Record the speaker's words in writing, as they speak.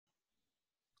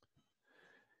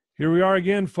Here we are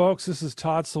again, folks. This is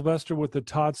Todd Sylvester with the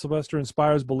Todd Sylvester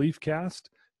Inspires Belief Cast.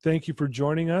 Thank you for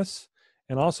joining us.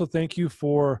 And also thank you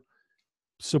for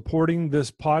supporting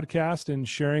this podcast and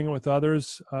sharing it with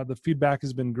others. The feedback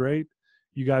has been great.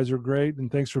 You guys are great. And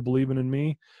thanks for believing in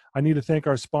me. I need to thank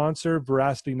our sponsor,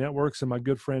 Veracity Networks, and my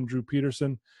good friend, Drew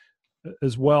Peterson,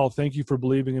 as well. Thank you for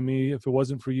believing in me. If it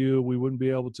wasn't for you, we wouldn't be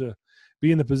able to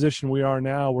be in the position we are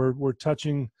now. We're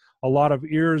touching a lot of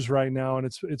ears right now, and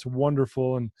it's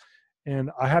wonderful.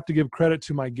 And I have to give credit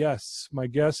to my guests. My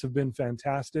guests have been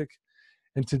fantastic,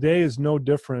 and today is no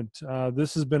different.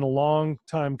 This has been a long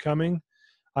time coming.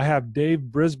 I have Dave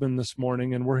Brisbin this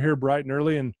morning, and we're here bright and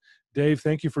early. And Dave,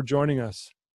 thank you for joining us.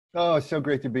 Oh, it's so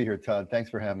great to be here, Todd. Thanks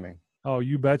for having me. Oh,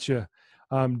 you betcha.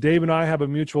 Dave and I have a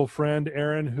mutual friend,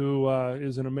 Aaron, who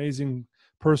is an amazing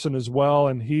person as well.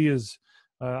 And he is,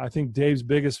 I think, Dave's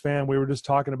biggest fan. We were just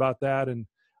talking about that. And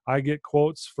I get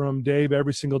quotes from Dave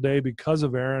every single day because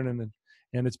of Aaron.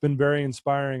 And it's been very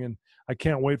inspiring. And I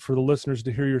can't wait for the listeners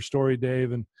to hear your story,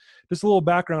 Dave. And just a little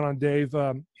background on Dave.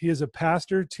 He is a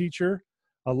pastor, teacher,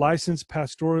 a licensed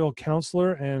pastoral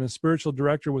counselor, and a spiritual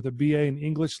director with a BA in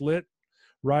English Lit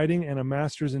writing and a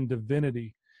master's in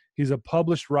divinity. He's a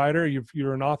published writer.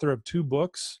 You're an author of 2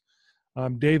 books.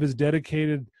 Dave has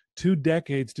dedicated 2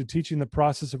 decades to teaching the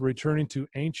process of returning to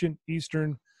ancient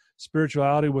Eastern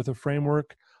spirituality with a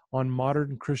framework on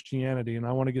modern Christianity. And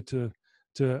I want to get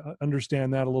to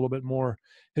understand that a little bit more.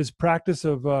 His practice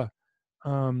of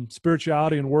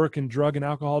spirituality and work in drug and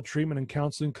alcohol treatment and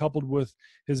counseling, coupled with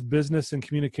his business and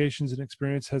communications and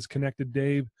experience, has connected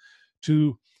Dave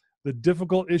to the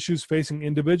difficult issues facing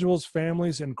individuals,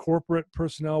 families, and corporate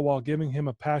personnel, while giving him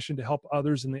a passion to help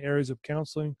others in the areas of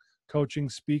counseling, coaching,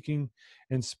 speaking,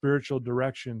 and spiritual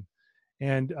direction.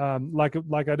 And like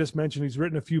I just mentioned, he's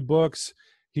written a few books.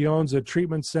 He owns a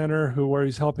treatment center where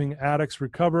he's helping addicts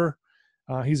recover.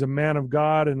 He's a man of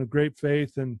God and a great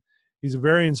faith, and he's a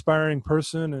very inspiring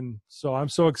person. And so I'm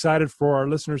so excited for our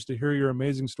listeners to hear your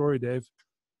amazing story, Dave.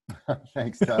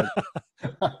 Thanks, Todd.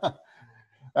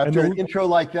 After an intro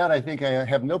like that, I think I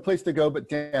have no place to go but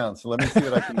down. So let me see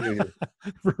what I can do here.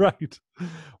 Right.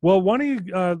 Well, why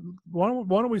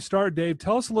don't we start, Dave?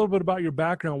 Tell us a little bit about your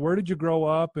background. Where did you grow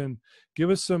up, and give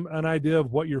us an idea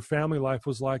of what your family life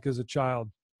was like as a child.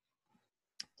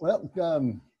 Well,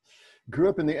 grew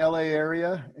up in the LA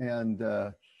area, and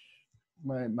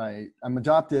I'm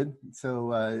adopted,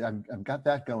 so I've got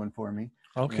that going for me.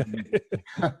 Okay.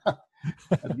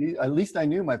 At least I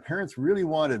knew my parents really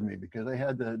wanted me, because they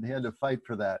had to fight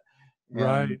for that. And,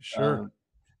 right. Sure.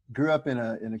 Grew up in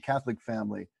a Catholic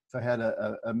family, so I had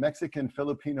a Mexican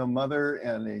Filipino mother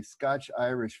and a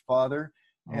Scotch-Irish father.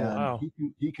 And wow.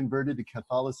 he converted to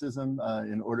Catholicism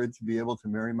in order to be able to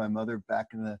marry my mother back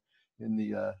in the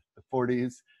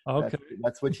 40s. Okay.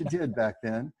 That's what you did back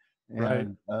then.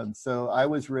 And right. So I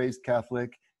was raised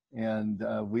Catholic, and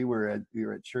we were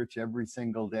at church every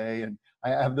single day. And I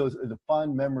have the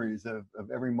fond memories of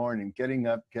every morning getting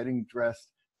up, getting dressed,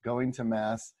 going to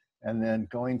mass, and then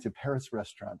going to Paris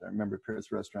Restaurant. I remember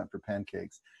Paris Restaurant for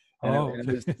pancakes. And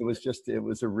it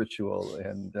was a ritual.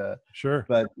 And sure.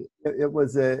 But it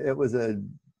was a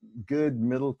good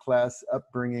middle class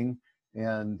upbringing,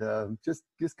 and just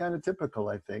kind of typical,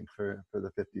 I think, for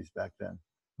the 50s back then.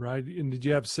 Right. And did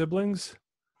you have siblings?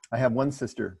 I have one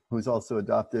sister who's also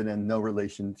adopted and no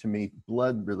relation to me,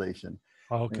 blood relation.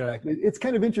 Okay. It's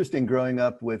kind of interesting growing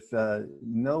up with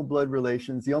no blood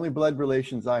relations. The only blood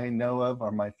relations I know of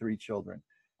are my 3 children.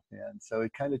 And so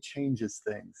it kind of changes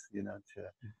things,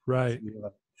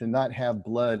 to not have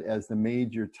blood as the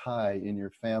major tie in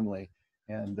your family.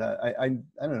 And I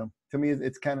don't know, to me,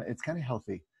 it's kind of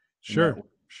healthy. Sure.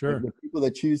 The people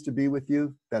that choose to be with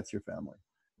you, that's your family.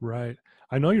 Right.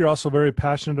 I know you're also very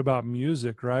passionate about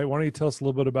music, right? Why don't you tell us a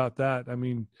little bit about that? I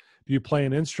mean, do you play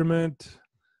an instrument?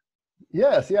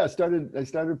 Yes. Yeah. I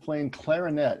started playing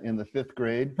clarinet in the 5th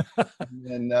grade.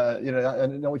 And, I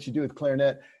didn't know what you do with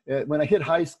clarinet. When I hit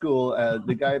high school,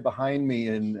 the guy behind me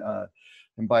in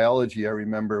biology, I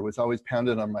remember, was always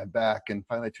pounding on my back. And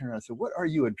finally I turned around and said, "What, are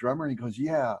you a drummer?" And he goes,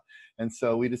 "Yeah." And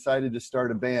so we decided to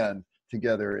start a band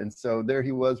together. And so there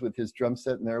he was with his drum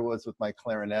set, and there I was with my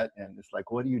clarinet. And it's like,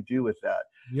 what do you do with that?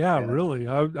 Yeah, really.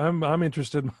 I'm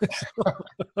interested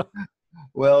myself.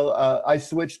 Well, I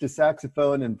switched to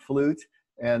saxophone and flute,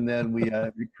 and then we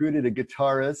recruited a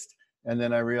guitarist. And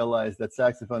then I realized that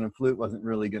saxophone and flute wasn't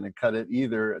really going to cut it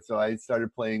either. So I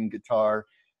started playing guitar.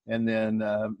 And then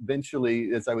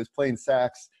eventually, as I was playing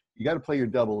sax, you got to play your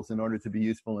doubles in order to be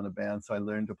useful in a band. So I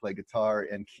learned to play guitar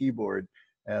and keyboard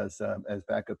as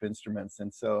backup instruments.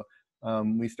 And so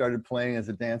we started playing as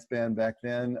a dance band back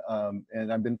then,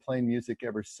 and I've been playing music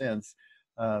ever since.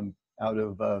 out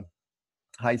of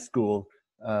high school.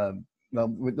 So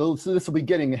this will be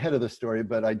getting ahead of the story,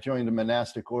 but I joined a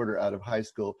monastic order out of high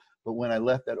school. But when I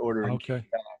left that order and came Okay.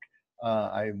 back,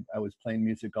 I was playing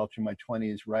music all through my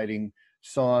 20s, writing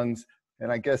songs.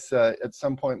 And I guess at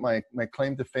some point, my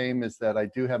claim to fame is that I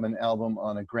do have an album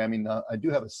on a I do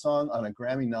have a song on a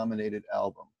Grammy-nominated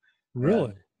album. And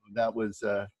Really? that was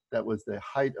the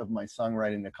height of my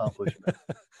songwriting accomplishment.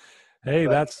 Hey,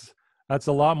 But that's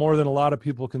a lot more than a lot of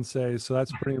people can say. So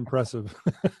that's pretty impressive.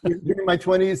 during my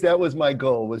 20s, that was my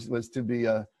goal, was to be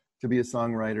a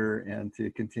songwriter and to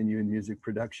continue in music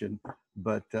production.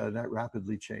 But that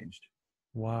rapidly changed.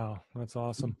 Wow, that's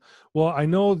awesome. Well, I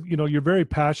know, you're very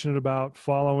passionate about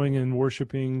following and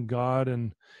worshiping God,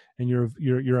 and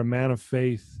you're a man of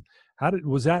faith.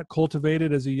 Was that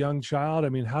cultivated as a young child? I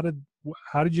mean, how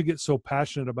did you get so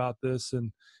passionate about this?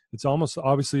 And it's almost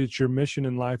obviously it's your mission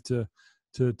in life to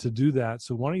do that.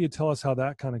 So why don't you tell us how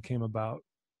that kind of came about?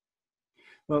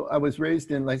 Well, I was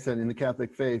raised in, like I said, in the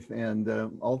Catholic faith, and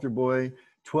altar boy,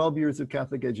 12 years of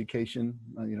Catholic education,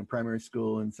 primary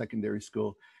school and secondary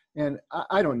school. And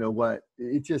I don't know what,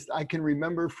 I can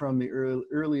remember from the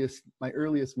my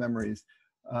earliest memories,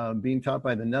 being taught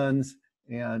by the nuns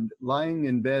and lying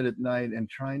in bed at night and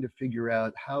trying to figure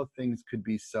out how things could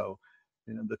be so.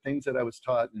 The things that I was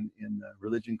taught in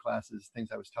religion classes, things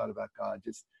I was taught about God,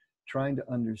 just trying to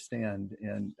understand.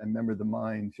 And I remember the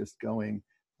mind just going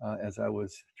as I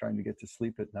was trying to get to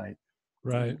sleep at night.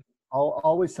 Right.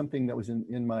 Always something that was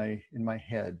in my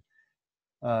head.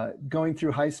 Going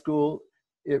through high school,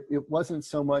 it wasn't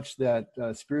so much that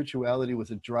spirituality was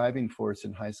a driving force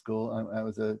in high school. I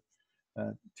was a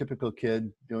typical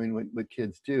kid doing what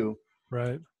kids do.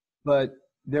 Right. But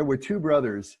there were two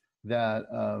brothers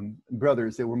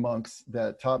they were monks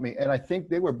that taught me. And I think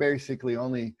they were basically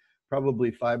only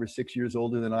probably 5 or 6 years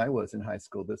older than I was in high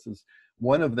school. This is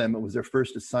one of them. It was their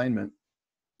first assignment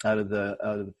out of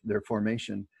their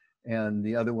formation. And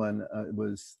the other one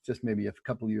was just maybe a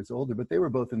couple of years older, but they were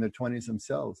both in their 20s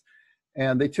themselves.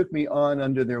 And they took me on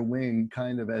under their wing,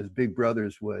 kind of as big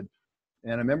brothers would.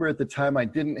 And I remember at the time, I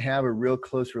didn't have a real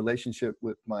close relationship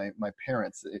with my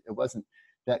parents. It wasn't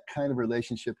that kind of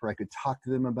relationship where I could talk to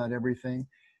them about everything.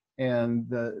 And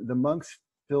the monks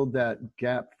filled that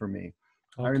gap for me.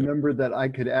 Okay. I remember that I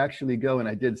could actually go, and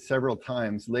I did several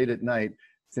times late at night,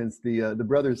 since the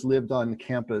brothers lived on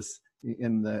campus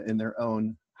in their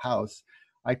own house.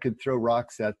 I could throw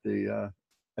rocks at the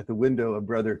window of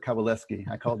Brother Kowaleski.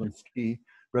 I called him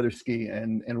Brother Ski,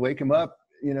 and wake him up,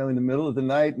 in the middle of the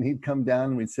night, and he'd come down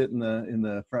and we'd sit in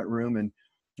the front room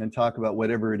and talk about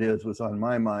whatever it was on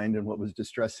my mind and what was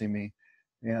distressing me.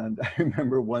 And I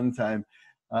remember one time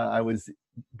I was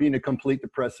being a complete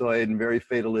depressoid and very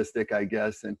fatalistic, I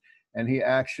guess, and he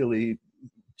actually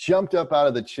jumped up out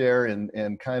of the chair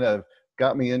and kind of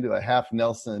got me into a half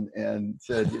Nelson and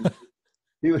said,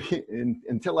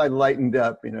 until I lightened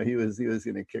up, he was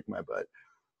going to kick my butt.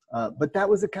 But that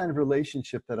was the kind of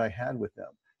relationship that I had with them,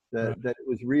 that it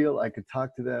was real. I could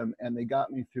talk to them, and they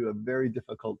got me through a very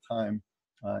difficult time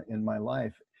in my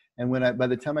life. And by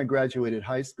the time I graduated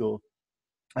high school,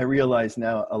 I realized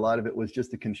now a lot of it was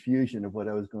just a confusion of what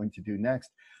I was going to do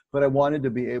next. But I wanted to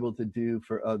be able to do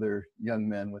for other young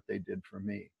men what they did for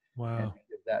me. Wow. And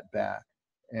give that back.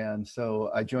 And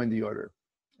so I joined the order.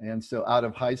 And so out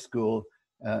of high school,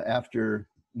 after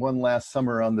one last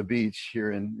summer on the beach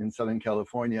here in Southern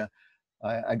California,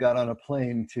 I got on a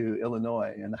plane to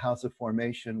Illinois, and the house of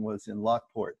formation was in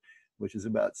Lockport, which is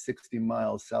about 60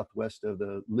 miles southwest of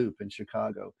the Loop in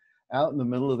Chicago, out in the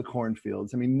middle of the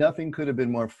cornfields. I mean, nothing could have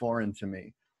been more foreign to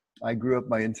me. I grew up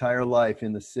my entire life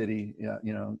in the city,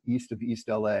 east of East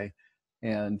LA,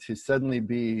 and to suddenly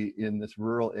be in this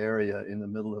rural area in the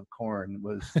middle of corn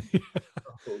was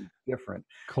so different.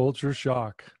 Culture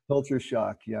shock. Culture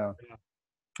shock, yeah.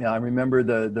 Yeah, I remember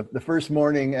the first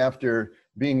morning after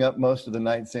being up most of the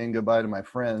night saying goodbye to my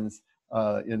friends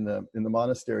in the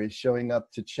monastery, showing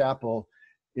up to chapel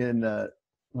in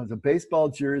was a baseball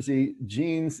jersey,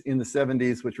 jeans in the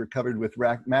 70s, which were covered with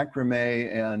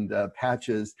macrame and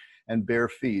patches, and bare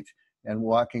feet,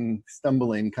 and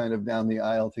stumbling kind of down the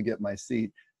aisle to get my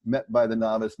seat, met by the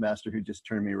novice master, who just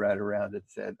turned me right around and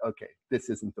said, okay, this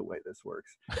isn't the way this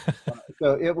works.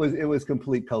 So it was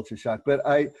complete culture shock. But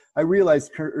I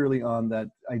realized early on that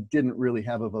I didn't really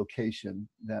have a vocation,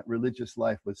 that religious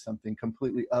life was something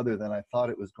completely other than I thought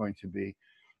it was going to be.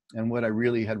 And what I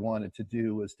really had wanted to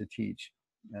do was to teach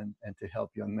and to help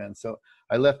young men. So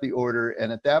I left the order,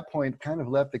 and at that point kind of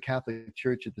left the Catholic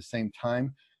Church at the same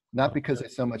time, not because I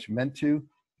so much meant to,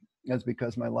 as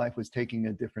because my life was taking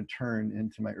a different turn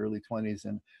into my early 20s.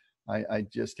 And I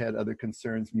just had other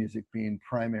concerns, music being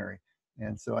primary.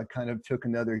 And so I kind of took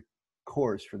another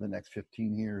course for the next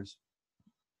 15 years.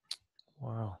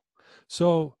 Wow.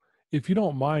 So if you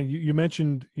don't mind, you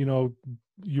mentioned,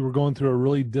 you were going through a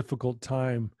really difficult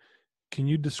time. Can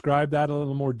you describe that a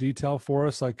little more detail for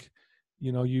us? Like,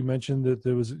 you mentioned that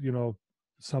there was,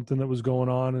 something that was going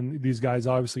on, and these guys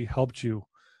obviously helped you.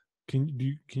 Can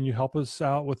you help us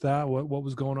out with that? What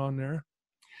was going on there?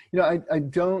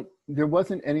 There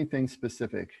wasn't anything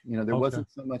specific. There Okay. wasn't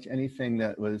so much anything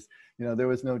that was, there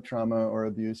was no trauma or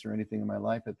abuse or anything in my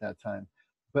life at that time.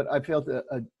 But I felt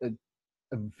a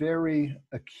very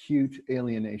acute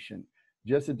alienation,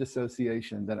 just a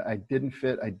dissociation that I didn't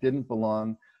fit, I didn't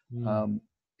belong. Mm.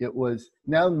 It was,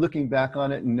 now looking back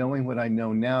on it and knowing what I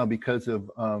know now because of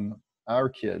our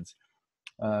kids,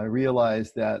 I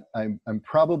realized that I'm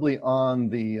probably on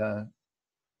the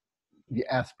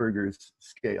Asperger's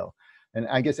scale. And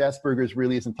I guess Asperger's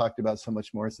really isn't talked about so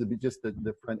much more. So just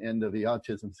the front end of the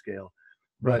autism scale.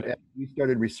 But Right. as we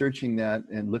started researching that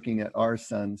and looking at our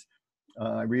sons,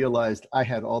 I realized I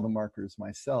had all the markers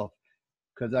myself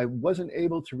because I wasn't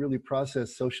able to really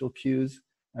process social cues.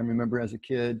 I remember as a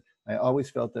kid, I always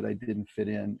felt that I didn't fit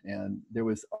in. And there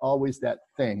was always that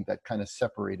thing that kind of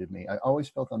separated me. I always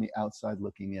felt on the outside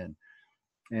looking in.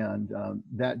 And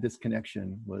that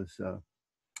disconnection was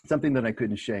something that I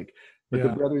couldn't shake. But the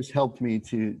Yeah. brothers helped me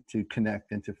to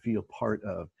connect and to feel part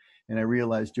of. And I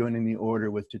realized joining the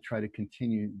order was to try to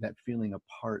continue that feeling a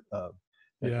part of,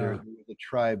 that there Yeah. was a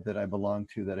tribe that I belonged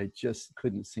to that I just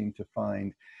couldn't seem to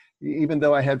find. Even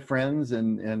though I had friends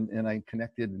and I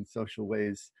connected in social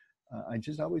ways, I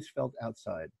just always felt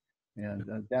outside.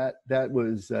 And that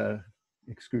was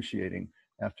excruciating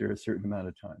after a certain amount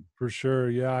of time. For sure.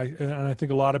 Yeah. And I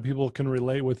think a lot of people can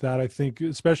relate with that. I think,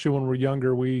 especially when we're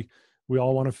younger, we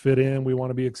all want to fit in. We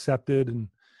want to be accepted. And,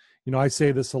 I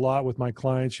say this a lot with my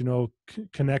clients,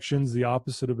 connection's the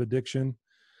opposite of addiction.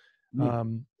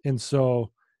 Mm. And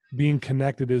so being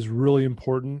connected is really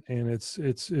important, and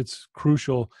it's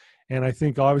crucial. And I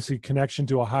think obviously connection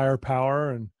to a higher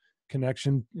power and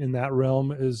connection in that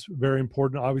realm is very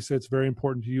important. Obviously it's very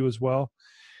important to you as well.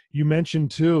 You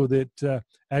mentioned too that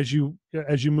as you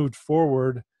moved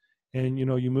forward, and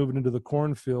you moved into the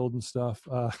cornfield and stuff,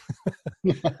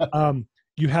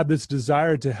 you had this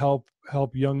desire to help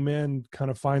young men kind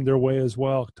of find their way as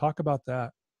well. Talk about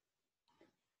that.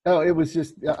 Oh, it was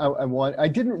just, I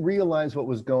didn't realize what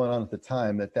was going on at the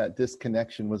time, that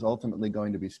disconnection was ultimately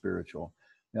going to be spiritual.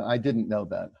 I didn't know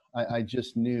that. I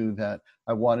just knew that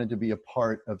I wanted to be a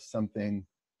part of something,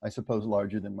 I suppose,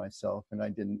 larger than myself. And I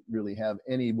didn't really have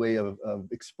any way of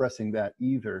expressing that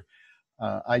either.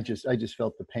 I just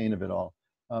felt the pain of it all.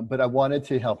 But I wanted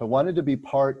to help. I wanted to be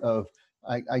part of,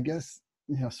 I guess,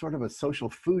 sort of a social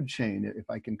food chain, if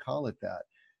I can call it that.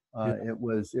 Yeah. It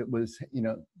was,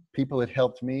 people had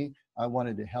helped me. I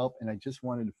wanted to help, and I just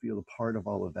wanted to feel a part of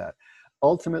all of that.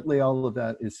 Ultimately, all of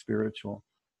that is spiritual,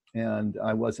 and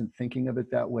I wasn't thinking of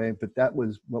it that way, but that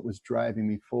was what was driving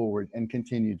me forward and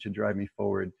continued to drive me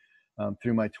forward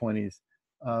through my 20s.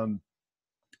 I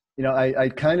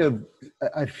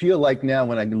feel like now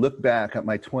when I look back at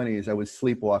my 20s, I was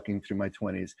sleepwalking through my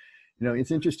 20s.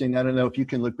 It's interesting. I don't know if you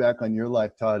can look back on your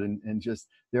life, Todd, and just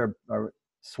there are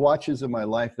swatches of my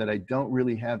life that I don't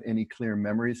really have any clear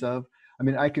memories of. I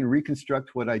mean, I can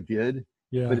reconstruct what I did,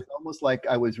 but Yeah. it's almost like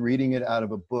I was reading it out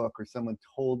of a book or someone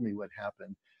told me what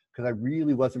happened, because I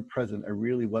really wasn't present. I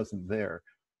really wasn't there.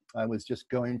 I was just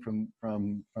going from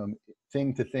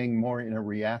thing to thing more in a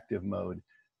reactive mode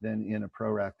than in a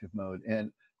proactive mode.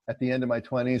 And at the end of my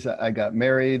 20s, I got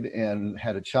married and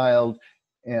had a child,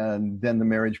 and then the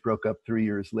marriage broke up 3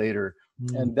 years later.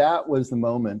 Mm. And that was the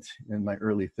moment in my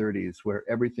early 30s where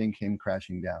everything came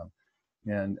crashing down.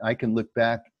 And I can look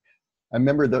back. I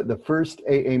remember the first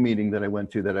AA meeting that I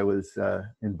went to, that I was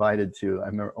invited to. I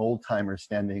remember old timer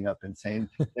standing up and saying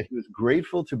that he was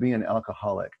grateful to be an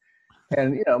alcoholic.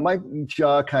 And, my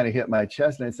jaw kind of hit my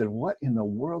chest, and I said, what in the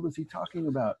world is he talking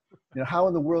about? How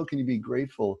in the world can you be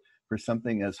grateful for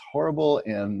something as horrible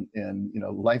and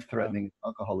life-threatening as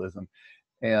alcoholism?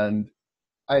 And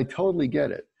I totally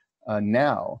get it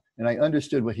now. And I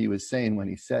understood what he was saying when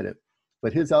he said it.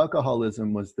 But his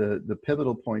alcoholism was the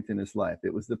pivotal point in his life.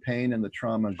 It was the pain and the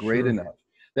trauma great Sure. enough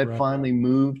that Right. finally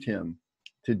moved him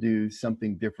to do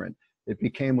something different. It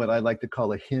became what I like to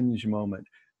call a hinge moment,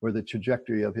 where the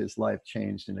trajectory of his life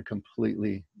changed in a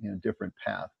completely different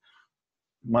path.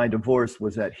 My divorce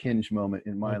was that hinge moment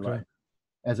in my Okay. life.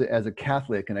 As a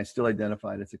Catholic, and I still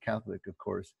identified as a Catholic, of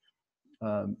course,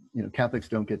 Catholics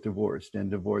don't get divorced, and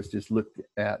divorce is looked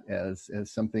at as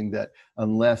something that,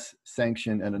 unless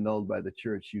sanctioned and annulled by the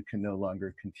church, you can no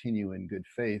longer continue in good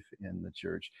faith in the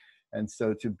church. And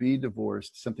so to be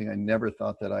divorced, something I never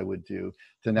thought that I would do,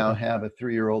 to now have a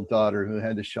 3-year-old daughter who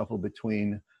had to shuffle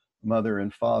between mother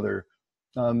and father,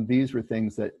 these were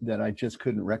things that I just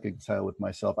couldn't reconcile with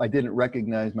myself. I didn't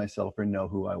recognize myself or know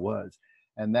who I was.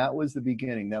 And that was the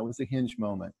beginning. That was the hinge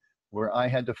moment where I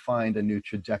had to find a new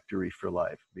trajectory for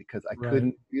life, because I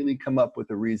couldn't really come up with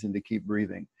a reason to keep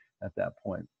breathing at that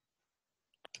point.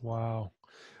 Wow.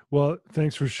 Well,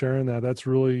 thanks for sharing that. That's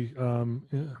really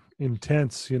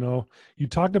intense. You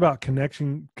talked about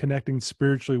connecting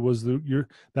spiritually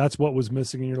that's what was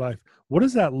missing in your life. What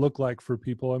does that look like for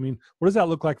people? I mean, what does that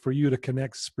look like for you to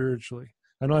connect spiritually?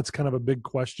 I know that's kind of a big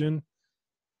question.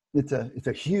 It's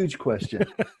a huge question.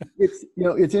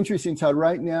 It's interesting, Todd,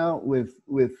 right now with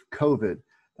COVID,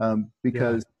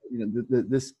 because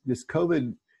this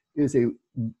COVID is a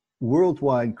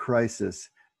worldwide crisis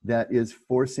that is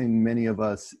forcing many of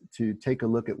us to take a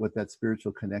look at what that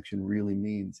spiritual connection really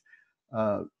means.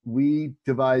 We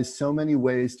devised so many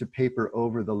ways to paper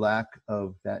over the lack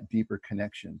of that deeper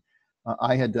connection.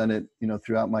 I had done it,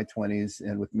 throughout my 20s,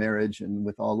 and with marriage and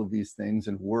with all of these things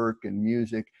and work and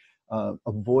music,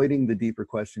 avoiding the deeper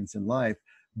questions in life.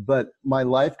 But my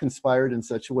life conspired in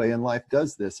such a way, and life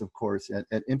does this, of course,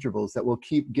 at intervals, that will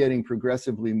keep getting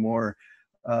progressively more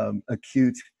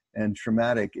acute and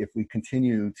traumatic if we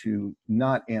continue to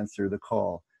not answer the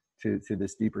call to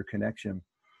this deeper connection.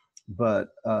 But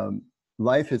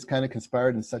life has kind of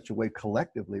conspired in such a way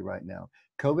collectively right now.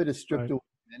 COVID has stripped away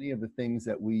many of the things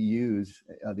that we use,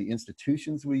 the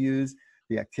institutions we use,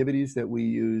 the activities that we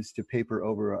use to paper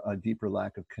over a deeper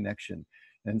lack of connection.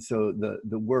 And so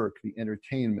the work, the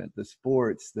entertainment, the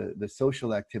sports, the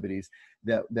social activities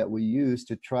that we use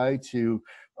to try to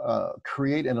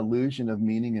create an illusion of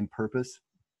meaning and purpose,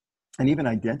 and even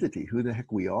identity, who the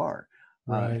heck we are,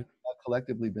 have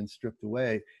collectively been stripped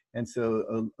away. And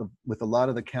so with a lot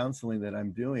of the counseling that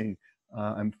I'm doing,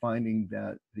 I'm finding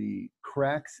that the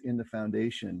cracks in the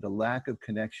foundation, the lack of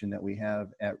connection that we have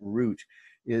at root,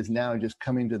 is now just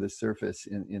coming to the surface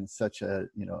in such a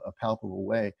palpable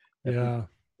way that we're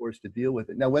forced to deal with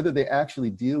it. Now, whether they actually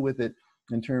deal with it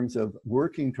in terms of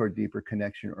working toward deeper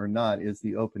connection or not is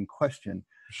the open question.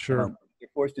 Sure. They're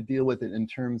forced to deal with it in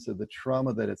terms of the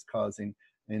trauma that it's causing,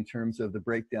 in terms of the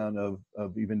breakdown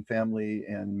of even family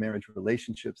and marriage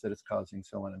relationships that it's causing,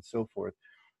 so on and so forth.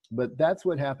 But that's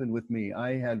what happened with me.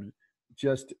 I had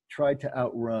just tried to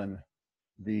outrun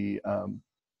the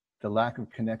lack of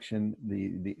connection,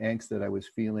 the angst that I was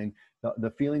feeling,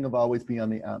 the feeling of always being on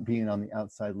the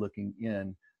outside looking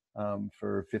in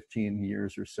for 15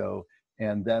 years or so.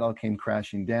 And that all came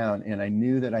crashing down. And I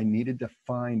knew that I needed to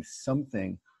find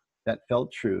something that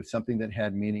felt true, something that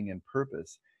had meaning and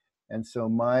purpose. And so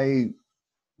my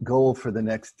goal for the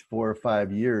next 4 or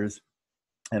 5 years,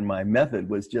 and my method,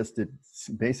 was just to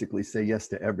basically say yes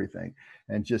to everything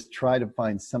and just try to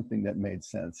find something that made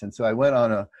sense. And so I went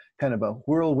on a kind of a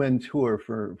whirlwind tour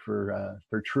for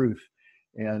truth.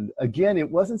 And again, it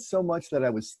wasn't so much that I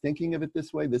was thinking of it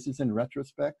this way. This is in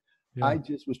retrospect. I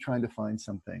just was trying to find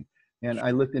something. And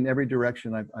I looked in every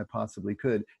direction I possibly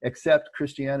could, except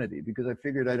Christianity, because I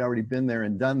figured I'd already been there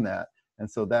and done that. And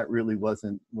so that really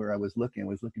wasn't where I was looking. I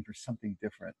was looking for something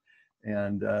different.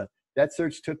 And that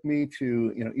search took me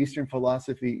to Eastern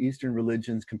philosophy, Eastern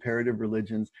religions, comparative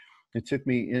religions. It took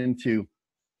me into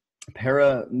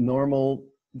paranormal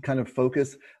kind of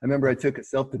focus. I remember I took a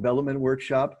self-development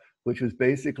workshop, which was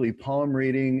basically palm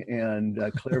reading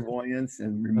and clairvoyance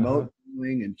and remote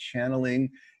viewing and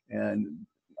channeling and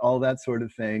all that sort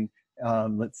of thing.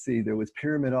 Let's see, there was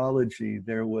pyramidology,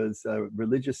 there was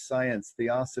religious science,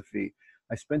 theosophy.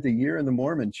 I spent a year in the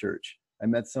Mormon church. I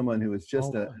met someone who was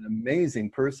just an amazing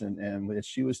person, and as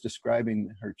she was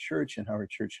describing her church and how her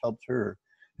church helped her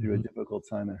through a difficult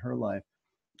time in her life,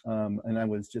 and I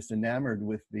was just enamored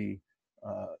with the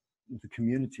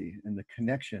community and the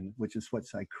connection, which is what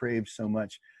I craved so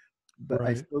much. But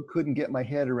I still couldn't get my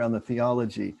head around the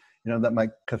theology, that my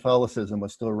Catholicism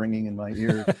was still ringing in my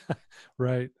ears.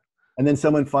 And then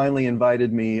someone finally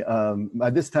invited me.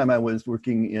 By this time I was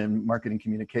working in marketing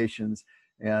communications,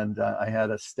 and I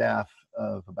had a staff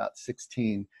of about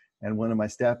 16, and one of my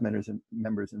staff members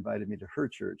invited me to her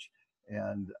church.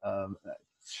 And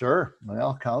sure,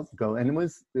 well, I'll go. And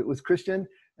it was Christian,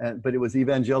 but it was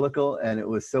evangelical, and it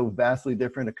was so vastly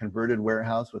different, a converted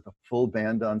warehouse with a full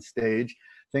band on stage,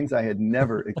 things I had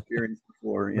never experienced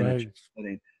before in a church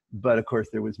setting. But of course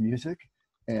there was music,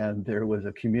 and there was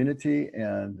a community,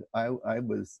 and I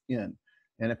was in.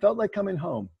 And it felt like coming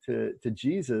home to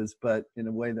Jesus, but in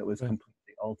a way that was Okay.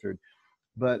 completely altered.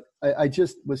 But I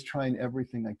just was trying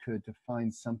everything I could to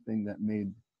find something that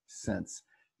made sense.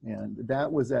 And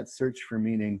that was that search for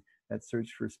meaning, that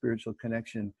search for spiritual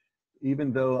connection.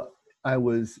 Even though I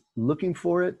was looking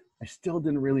for it, I still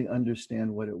didn't really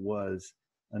understand what it was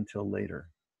until later.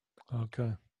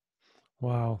 Okay.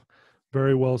 Wow.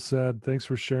 Very well said. Thanks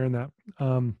for sharing that.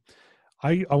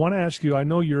 I want to ask you, I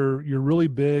know you're really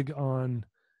big on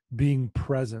being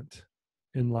present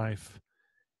in life.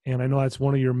 And I know that's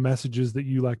one of your messages that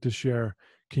you like to share.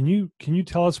 Can you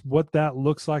tell us what that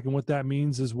looks like and what that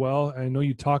means as well? I know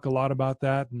you talk a lot about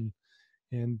that,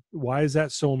 and why is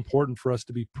that so important for us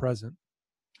to be present?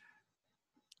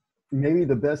 Maybe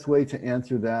the best way to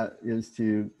answer that is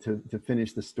to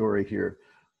finish the story here.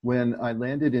 When I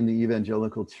landed in the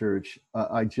evangelical church,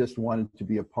 I just wanted to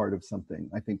be a part of something.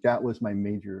 I think that was my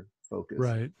major focus,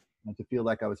 Right. to feel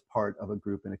like I was part of a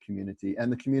group and a community.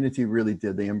 And the community really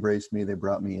did. They embraced me. They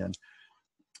brought me in.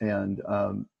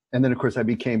 And then, of course, I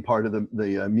became part of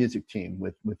the music team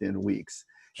within weeks.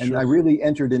 And I Sure. really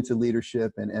entered into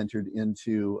leadership and entered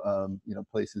into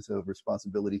places of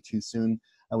responsibility too soon.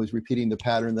 I was repeating the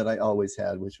pattern that I always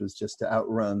had, which was just to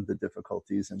outrun the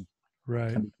difficulties and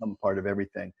Right. become part of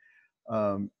everything.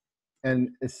 And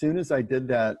as soon as I did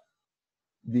that,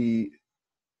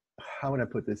 how would I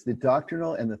put this? The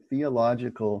doctrinal and the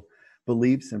theological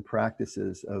beliefs and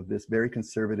practices of this very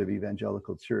conservative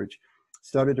evangelical church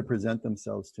started to present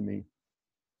themselves to me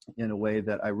in a way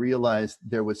that I realized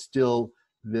there was still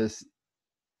this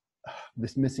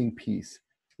missing piece,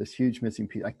 this huge missing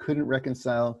piece. I couldn't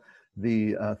reconcile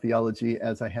the theology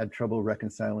as I had trouble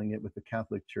reconciling it with the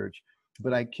Catholic Church.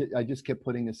 But I just kept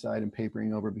putting aside and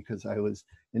papering over because I was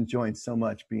enjoying so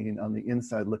much being on the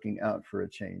inside looking out for a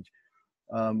change.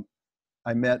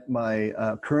 I met my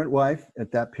current wife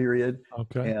at that period,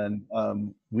 Okay.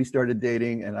 and we started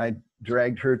dating, and I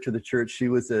dragged her to the church. She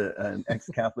was an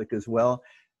ex-Catholic as well,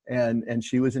 and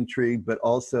she was intrigued, but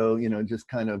also, just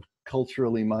kind of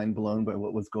culturally mind blown by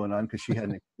what was going on because she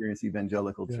hadn't experienced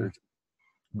evangelical Yeah. church.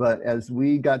 But as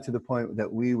we got to the point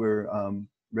that we were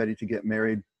ready to get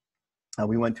married,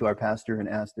 we went to our pastor and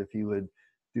asked if he would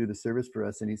do the service for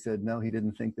us, and he said no, he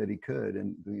didn't think that he could.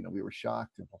 And we were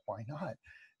shocked. And, well, why not?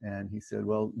 And he said,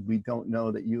 well, we don't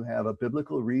know that you have a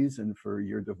biblical reason for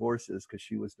your divorces, because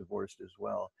she was divorced as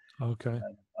well. Okay.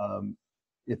 And,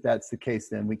 if that's the case,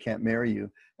 then we can't marry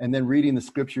you. And then reading the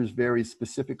scriptures very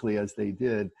specifically as they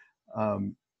did,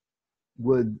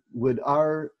 would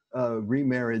our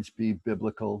remarriage be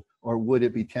biblical, or would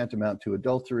it be tantamount to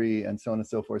adultery, and so on and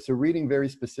so forth? So reading very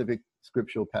specific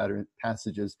scriptural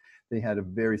passages, they had a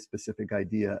very specific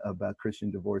idea about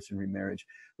Christian divorce and remarriage,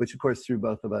 which of course threw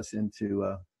both of us into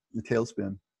the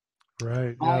tailspin.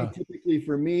 Right. I Yeah. typically,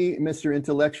 for me, Mr.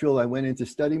 Intellectual, I went into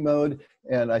study mode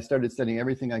and I started studying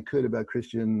everything I could about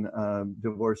Christian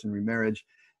divorce and remarriage.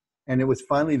 And it was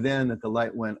finally then that the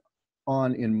light went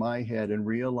on in my head and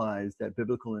realized that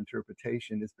biblical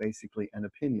interpretation is basically an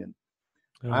opinion.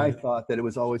 Oh, I yeah. thought that it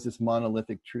was always this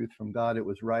monolithic truth from God. It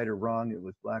was right or wrong. It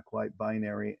was black, white,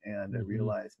 binary. And I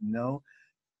realized, no,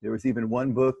 there was even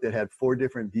one book that had 4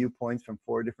 different viewpoints from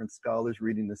 4 different scholars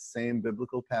reading the same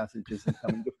biblical passages and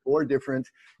coming to 4 different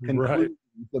Right. conclusions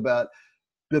about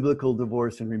biblical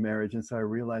divorce and remarriage. And so I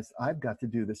realized I've got to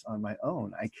do this on my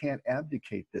own. I can't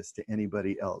abdicate this to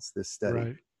anybody else, this study.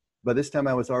 Right. By this time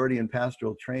I was already in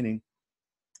pastoral training.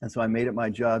 And so I made it my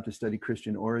job to study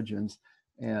Christian origins.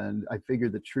 And I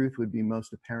figured the truth would be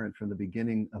most apparent from the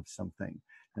beginning of something.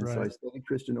 And so I Right. studied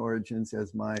Christian origins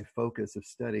as my focus of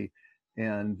study.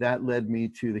 And that led me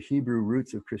to the Hebrew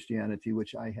roots of Christianity,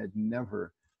 which I had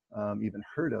never even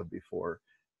heard of before.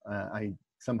 I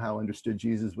somehow understood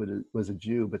Jesus was a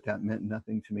Jew, but that meant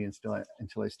nothing to me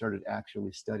until I started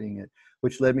actually studying it,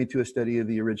 which led me to a study of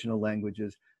the original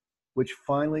languages, which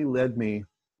finally led me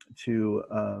to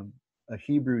a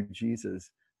Hebrew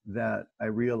Jesus that I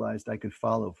realized I could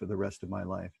follow for the rest of my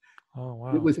life. Oh,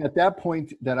 It wow. was at that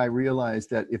point that I realized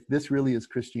that if this really is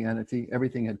Christianity,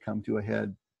 everything had come to a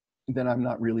head, then I'm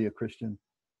not really a Christian.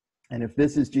 And if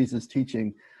this is Jesus'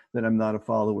 teaching, then I'm not a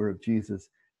follower of Jesus.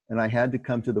 And I had to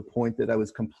come to the point that I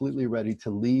was completely ready to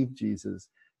leave Jesus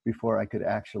before I could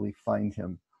actually find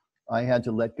him. I had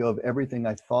to let go of everything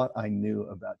I thought I knew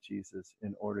about Jesus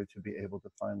in order to be able to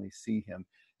finally see him.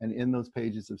 And in those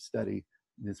pages of study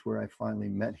is where I finally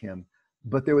met him.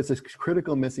 But there was this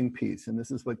critical missing piece, and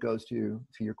this is what goes to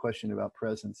your question about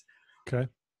presence. Okay.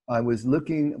 I was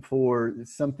looking for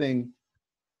something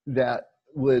that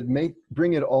would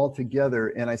bring it all together.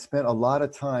 And I spent a lot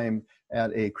of time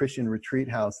at a Christian retreat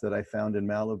house that I found in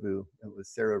Malibu. It was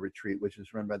Sarah Retreat, which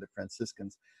is run by the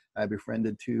Franciscans. I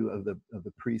befriended two of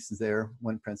the priests there,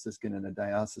 one Franciscan and a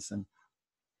diocesan.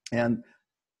 And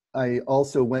I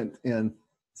also went and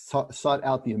sought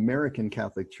out the American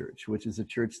Catholic Church, which is a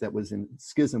church that was in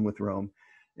schism with Rome,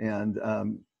 and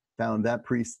found that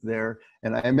priest there.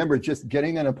 And I remember just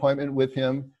getting an appointment with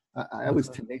him. I was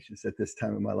tenacious at this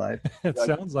time in my life. It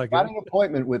sounds like got an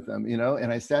appointment with them, you know, and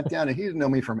I sat down, and he didn't know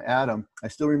me from Adam. I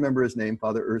still remember his name,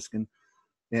 Father Erskine.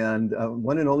 And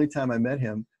one and only time I met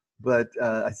him, but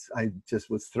I just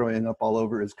was throwing up all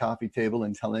over his coffee table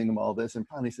and telling him all this. And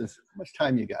finally he says, "How much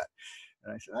time you got?"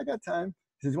 And I said, "I got time."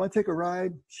 He says, "You want to take a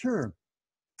ride?" "Sure."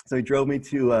 So he drove me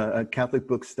to a Catholic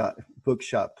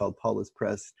bookshop called Paula's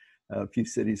Press, a few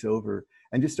cities over,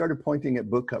 and just started pointing at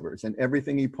book covers. And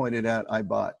everything he pointed at, I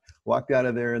bought. Walked out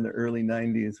of there in the early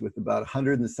 90s with about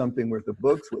 100 and something worth of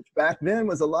books, which back then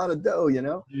was a lot of dough, you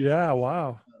know? Yeah,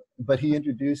 wow. But he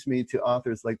introduced me to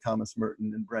authors like Thomas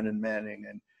Merton and Brennan Manning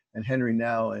and Henry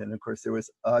Now. And of course, there was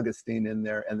Augustine in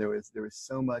there, and there was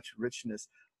so much richness.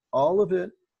 All of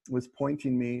it was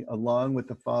pointing me, along with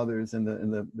the fathers and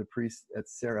the priests at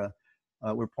Sarah,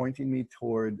 were pointing me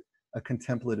toward a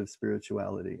contemplative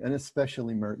spirituality, and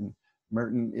especially Merton.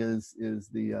 Merton is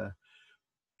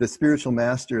the spiritual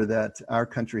master that our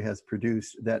country has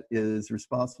produced, that is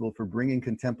responsible for bringing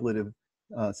contemplative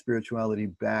spirituality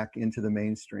back into the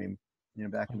mainstream, you know,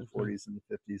 back in the 40s and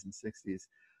the 50s and 60s.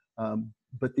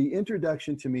 But the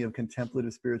introduction to me of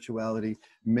contemplative spirituality,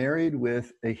 married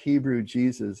with a Hebrew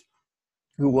Jesus,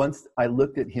 who once I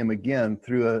looked at him again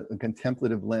through a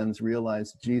contemplative lens,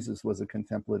 realized Jesus was a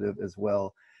contemplative as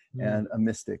well, and a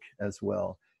mystic as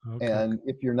well. Okay. And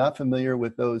if you're not familiar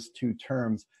with those two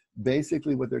terms,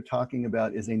 basically what they're talking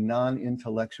about is a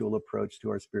non-intellectual approach to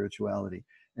our spirituality,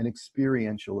 an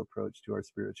experiential approach to our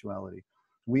spirituality.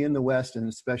 We in the West, and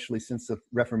especially since the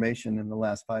Reformation in the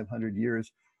last 500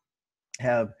 years,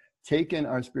 have taken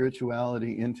our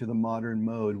spirituality into the modern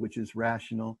mode, which is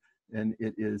rational and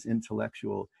it is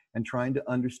intellectual, and trying to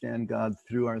understand God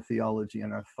through our theology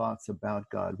and our thoughts about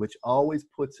God, which always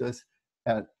puts us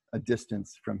at a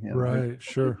distance from him. Right,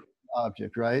 sure.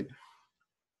 Object, right?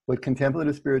 What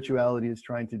contemplative spirituality is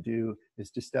trying to do is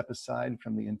to step aside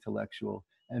from the intellectual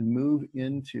and move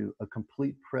into a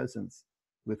complete presence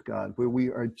with God, where we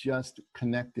are just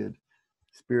connected,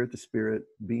 spirit to spirit,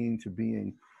 being to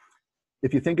being.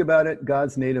 If you think about it,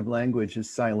 God's native language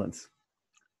is silence.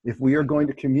 If we are going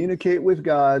to communicate with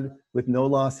God with no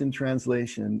loss in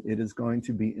translation, it is going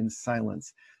to be in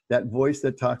silence. That voice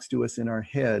that talks to us in our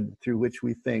head, through which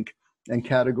we think and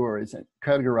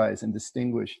categorize and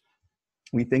distinguish,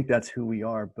 we think that's who we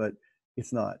are, but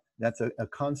it's not. That's a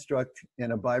construct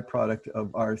and a byproduct of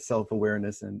our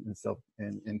self-awareness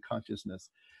and consciousness.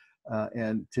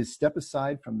 And to step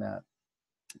aside from that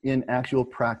in actual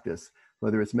practice,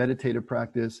 whether it's meditative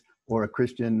practice or a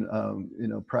Christian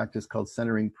practice called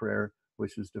centering prayer,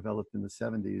 which was developed in the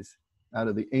 70s out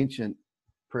of the ancient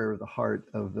prayer of the heart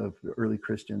of the early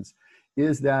Christians,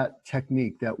 is that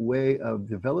technique, that way of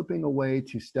developing a way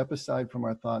to step aside from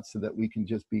our thoughts so that we can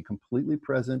just be completely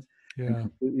present and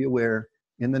completely aware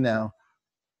in the now.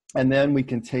 And then we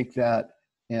can take that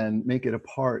and make it a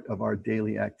part of our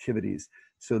daily activities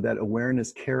so that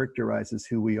awareness characterizes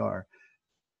who we are.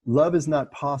 Love is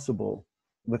not possible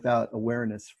without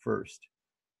awareness first.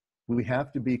 We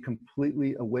have to be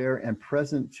completely aware and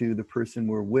present to the person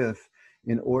we're with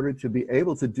in order to be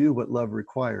able to do what love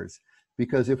requires.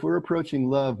 Because if we're approaching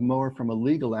love more from a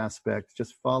legal aspect,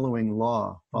 just following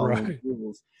law, following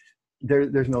rules,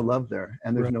 there's no love there,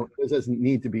 and there doesn't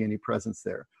need to be any presence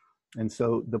there. And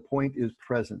so the point is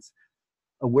presence.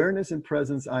 Awareness and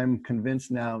presence, I'm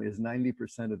convinced now, is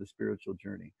 90% of the spiritual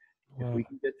journey. If we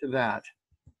can get to that,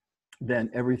 then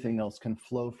everything else can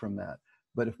flow from that.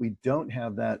 But if we don't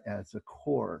have that as a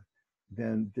core,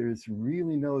 then there's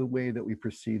really no way that we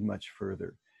proceed much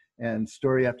further. And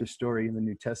story after story in the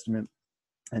New Testament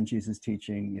and Jesus'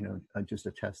 teaching, just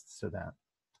attests to that.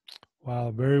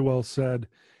 Wow, very well said.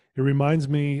 It reminds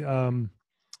me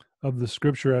of the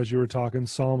scripture as you were talking,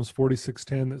 Psalms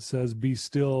 46:10, that says, "Be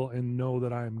still and know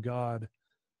that I am God."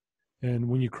 And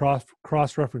when you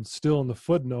cross-reference still in the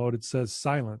footnote, it says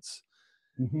silence.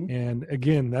 Mm-hmm. And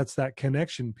again, that's that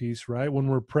connection piece, right? When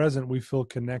we're present, we feel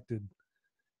connected.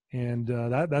 And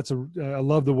I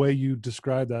love the way you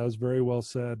described that. It was very well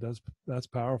said. That's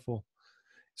powerful.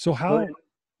 So how?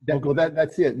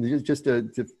 That's it. Just to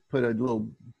put a little,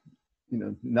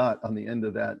 knot on the end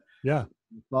of that. Yeah.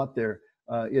 Thought there.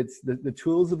 It's the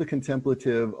tools of the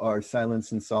contemplative are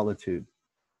silence and solitude.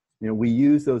 We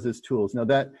use those as tools. Now,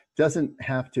 that doesn't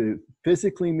have to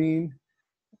physically mean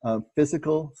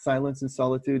physical silence and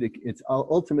solitude. It's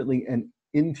ultimately an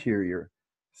interior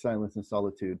silence and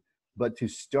solitude. But to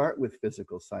start with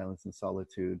physical silence and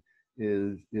solitude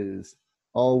is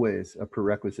always a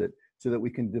prerequisite, so that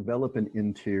we can develop an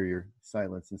interior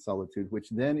silence and solitude, which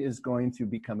then is going to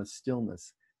become a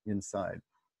stillness inside.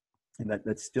 And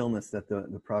that stillness that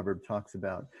the proverb talks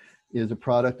about is a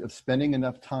product of spending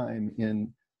enough time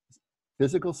in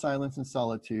physical silence and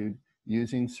solitude,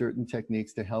 using certain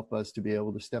techniques to help us to be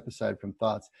able to step aside from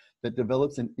thoughts, that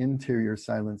develops an interior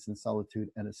silence and solitude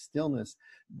and a stillness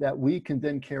that we can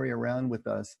then carry around with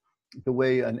us the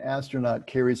way an astronaut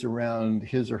carries around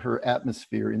his or her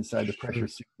atmosphere inside the pressure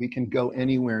suit. We can go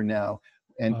anywhere now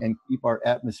and keep our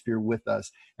atmosphere with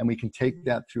us, and we can take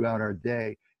that throughout our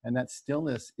day. And that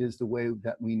stillness is the way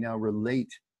that we now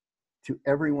relate to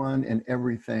everyone and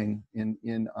everything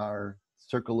in our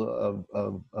circle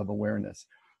of awareness.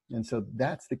 And so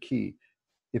that's the key.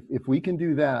 If we can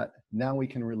do that, now we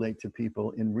can relate to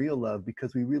people in real love,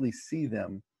 because we really see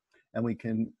them, and we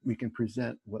can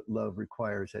present what love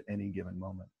requires at any given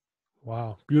moment.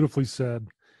 Wow, beautifully said.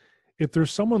 If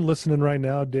there's someone listening right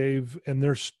now, Dave, and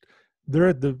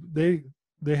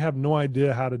they have no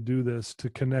idea how to do this, to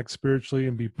connect spiritually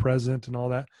and be present and all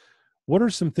that, what are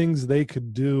some things they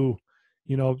could do?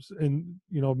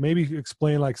 Maybe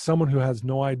explain, like, someone who has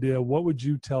no idea, what would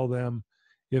you tell them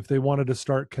if they wanted to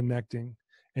start connecting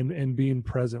and being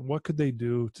present? What could they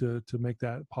do to make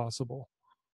that possible?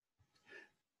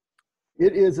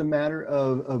 It is a matter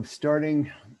of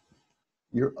starting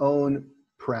your own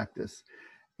practice.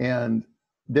 And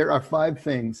there are 5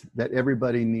 things that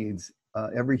everybody needs,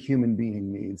 every human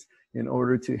being needs, in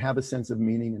order to have a sense of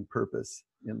meaning and purpose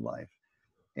in life.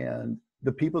 And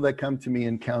the people that come to me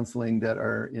in counseling that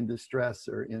are in distress,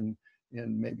 or in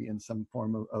maybe in some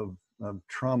form of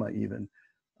trauma even,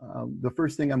 the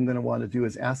first thing I'm going to want to do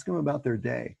is ask them about their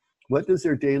day. What does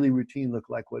their daily routine look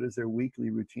like? What is their weekly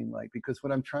routine like? Because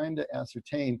what I'm trying to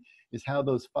ascertain is how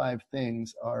those 5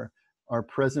 things are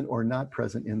present or not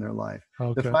present in their life.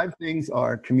 Okay. The 5 things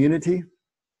are community,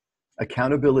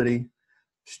 accountability,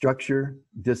 structure,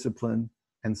 discipline,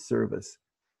 and service.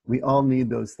 We all need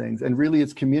those things. And really,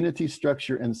 it's community,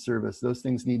 structure, and service. Those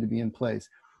things need to be in place.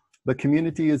 But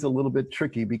community is a little bit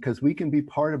tricky, because we can be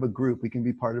part of a group. We can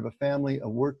be part of a family, a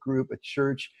work group, a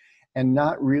church, and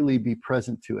not really be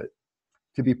present to it.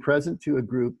 To be present to a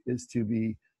group is to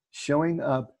be showing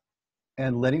up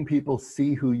and letting people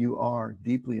see who you are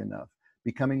deeply enough,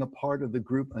 becoming a part of the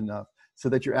group enough so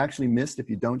that you're actually missed if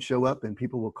you don't show up, and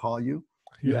people will call you.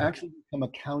 You actually become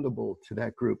accountable to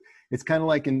that group. It's kind of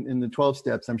like in the 12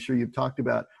 steps, I'm sure you've talked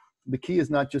about. The key is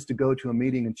not just to go to a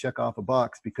meeting and check off a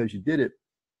box because you did it.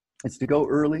 It's to go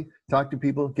early, talk to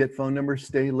people, get phone numbers,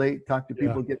 stay late, talk to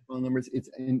people, get phone numbers.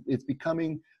 It's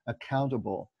becoming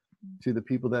accountable to the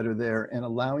people that are there, and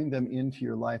allowing them into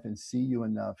your life and see you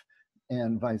enough,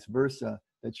 and vice versa,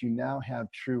 that you now have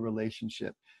true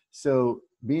relationship. So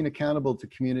being accountable to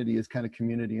community is kind of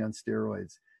community on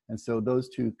steroids. And so those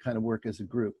two kind of work as a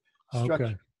group. Structure.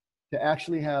 Okay. To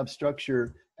actually have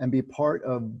structure and be part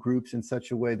of groups in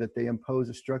such a way that they impose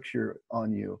a structure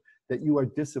on you that you are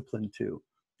disciplined to.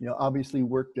 Obviously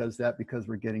work does that because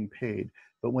we're getting paid.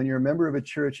 But when you're a member of a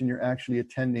church and you're actually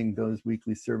attending those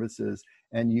weekly services,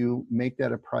 and you make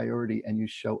that a priority and you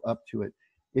show up to it,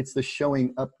 it's the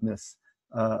showing upness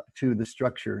to the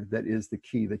structure that is the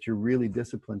key, that you're really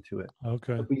disciplined to it.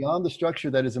 Okay. But beyond the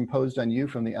structure that is imposed on you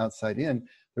from the outside in,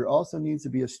 there also needs to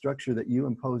be a structure that you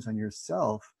impose on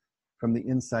yourself from the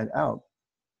inside out.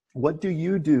 What do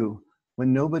you do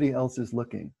when nobody else is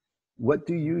looking? What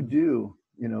do you do,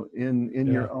 in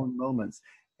your own moments?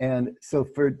 And so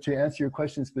to answer your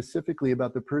question specifically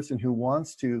about the person who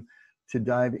wants to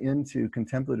dive into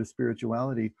contemplative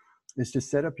spirituality, is to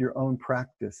set up your own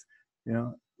practice,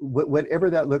 whatever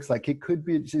that looks like. It could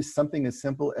be just something as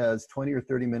simple as 20 or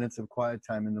 30 minutes of quiet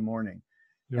time in the morning.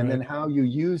 And then how you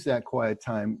use that quiet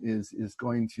time is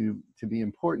going to be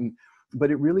important. But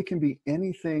it really can be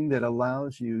anything that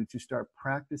allows you to start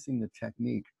practicing the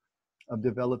technique of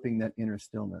developing that inner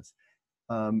stillness.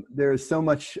 There is so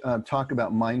much talk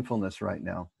about mindfulness right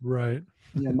now. Right.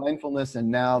 Mindfulness, and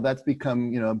now that's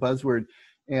become, a buzzword.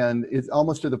 And it's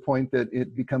almost to the point that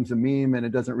it becomes a meme and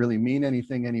it doesn't really mean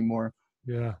anything anymore.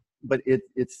 Yeah. But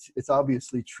it's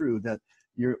obviously true that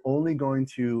you're only going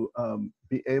to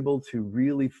be able to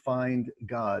really find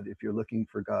God, if you're looking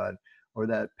for God, or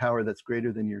that power that's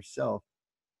greater than yourself,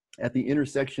 at the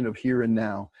intersection of here and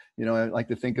now. You know, I like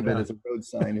to think of it as a road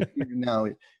sign. It's here and now.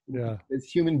 Yeah. As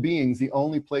human beings, the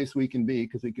only place we can be,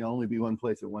 because we can only be one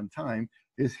place at one time,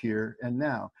 is here and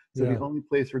now. So the only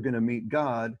place we're going to meet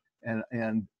God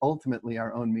and ultimately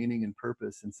our own meaning and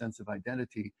purpose and sense of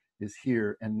identity is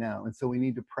here and now. And so we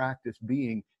need to practice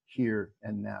being here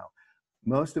and now.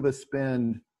 Most of us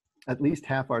spend at least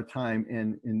half our time,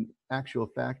 in actual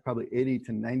fact, probably 80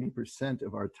 to 90%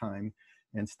 of our time,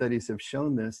 and studies have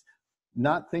shown this,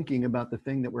 not thinking about the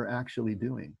thing that we're actually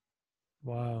doing.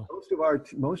 Wow.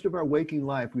 Most of our waking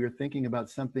life, we are thinking about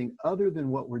something other than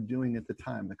what we're doing at the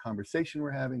time, the conversation we're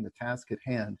having, the task at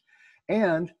hand.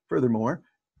 And furthermore,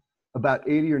 about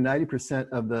 80 or 90%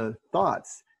 of the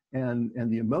thoughts and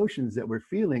the emotions that we're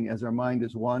feeling as our mind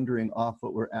is wandering off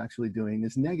what we're actually doing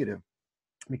is negative,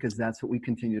 because that's what we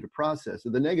continue to process. So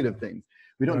the negative things,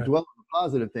 we don't dwell on the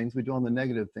positive things, we dwell on the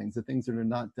negative things, the things that are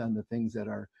not done, the things that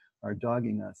are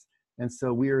dogging us. And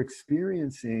so we are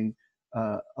experiencing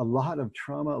a lot of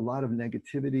trauma, a lot of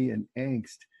negativity and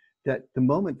angst that the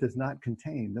moment does not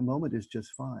contain. The moment is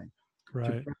just fine. Right.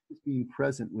 To practice being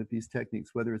present with these techniques,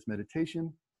 whether it's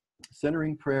meditation,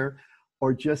 centering prayer,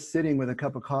 or just sitting with a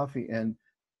cup of coffee and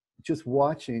just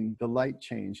watching the light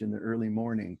change in the early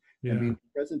morning and being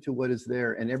present to what is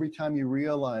there. And every time you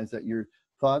realize that your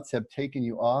thoughts have taken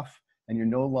you off and you're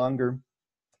no longer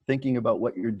thinking about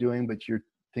what you're doing, but you're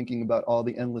thinking about all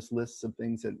the endless lists of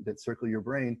things that circle your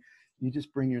brain, you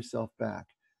just bring yourself back.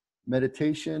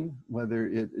 Meditation, whether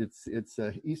it's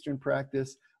a Eastern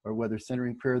practice or whether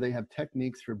centering prayer, they have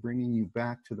techniques for bringing you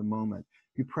back to the moment.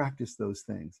 You practice those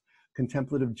things.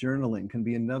 Contemplative journaling can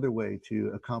be another way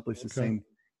to accomplish the same.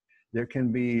 There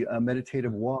can be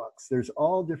meditative walks. There's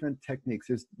all different techniques.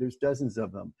 There's dozens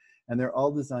of them, and they're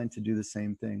all designed to do the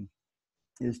same thing,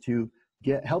 is to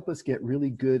help us get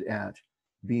really good at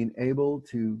being able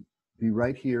to be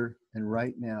right here and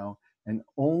right now, and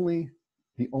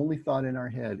the only thought in our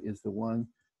head is the one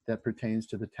that pertains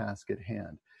to the task at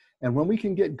hand. And when we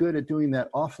can get good at doing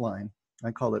that offline,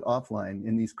 I call it offline,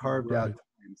 in these carved out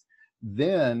times,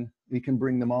 then we can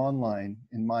bring them online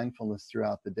in mindfulness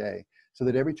throughout the day, so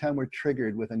that every time we're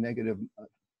triggered with a negative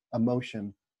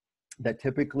emotion that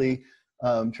typically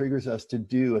triggers us to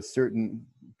do a certain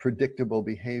predictable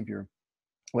behavior,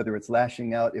 whether it's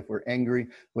lashing out if we're angry,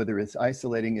 whether it's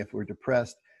isolating if we're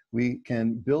depressed, we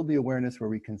can build the awareness where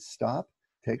we can stop,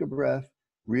 take a breath,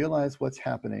 realize what's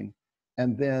happening,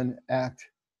 and then act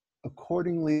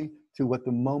accordingly to what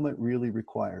the moment really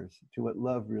requires, to what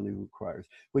love really requires,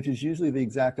 which is usually the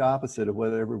exact opposite of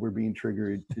whatever we're being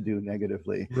triggered to do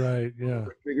negatively. Right, yeah. If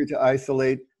we're triggered to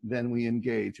isolate, then we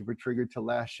engage. If we're triggered to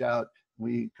lash out,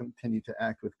 we continue to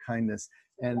act with kindness.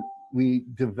 And we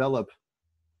develop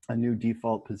a new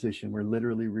default position. We're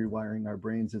literally rewiring our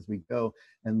brains as we go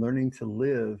and learning to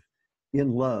live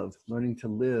in love, learning to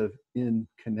live in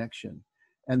connection.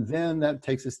 And then that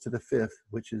takes us to the fifth,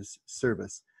 which is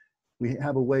service. We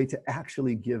have a way to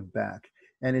actually give back.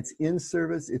 And it's in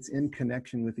service, it's in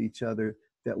connection with each other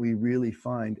that we really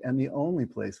find, and the only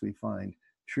place we find,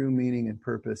 true meaning and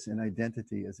purpose and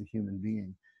identity as a human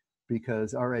being.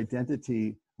 Because our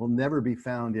identity will never be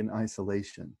found in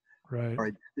isolation. Right. Our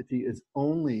identity is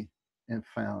only and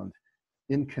found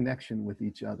in connection with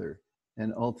each other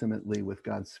and ultimately with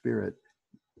God's Spirit,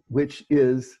 which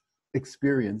is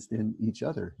experienced in each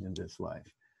other in this life.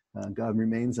 God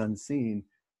remains unseen,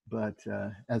 but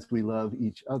as we love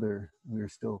each other, we're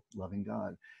still loving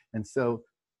God. And so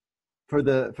for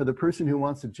the person who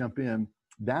wants to jump in,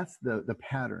 that's the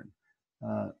pattern.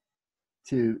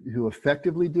 To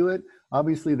effectively do it,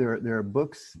 obviously there are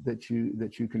books that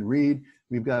you can read.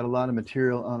 We've got a lot of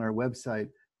material on our website,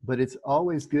 but it's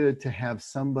always good to have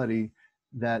somebody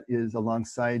that is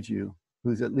alongside you,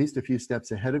 who's at least a few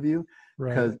steps ahead of you.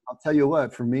 Because I'll tell you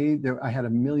what, for me, I had a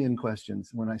million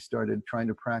questions when I started trying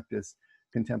to practice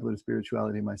contemplative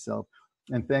spirituality myself.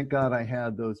 And thank God I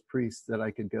had those priests that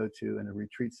I could go to and a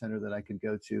retreat center that I could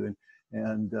go to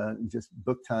and just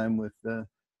book time with the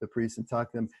priests and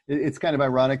talk to them. It's kind of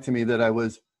ironic to me that I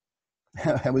was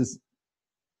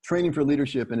training for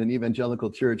leadership in an evangelical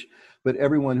church, but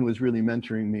everyone who was really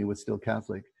mentoring me was still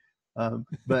Catholic.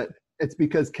 But it's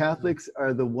because Catholics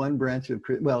are the one branch of,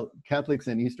 Catholics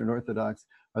and Eastern Orthodox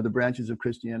are the branches of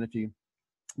Christianity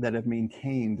that have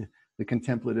maintained the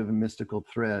contemplative and mystical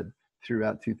thread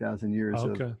throughout 2,000 years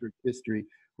of church history,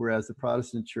 whereas the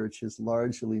Protestant church has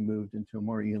largely moved into a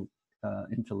more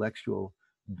intellectual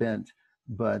bent.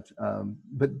 But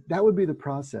that would be the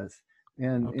process.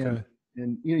 And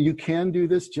you can do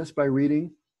this just by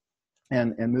reading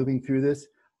and moving through this.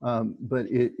 But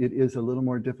it is a little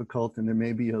more difficult, and there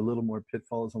may be a little more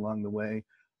pitfalls along the way.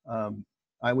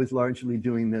 I was largely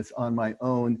doing this on my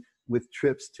own with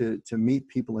trips to meet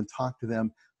people and talk to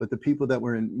them. But the people that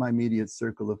were in my immediate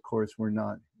circle, of course, were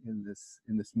not in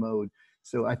this mode.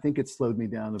 So I think it slowed me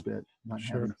down a bit, not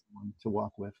having someone to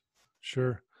walk with.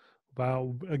 Sure.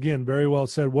 Wow. Again, very well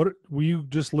said. What will you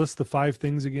just list the 5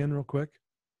 things again real quick?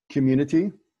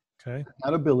 Community, Okay.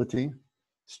 accountability,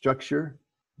 structure,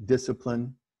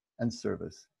 discipline, and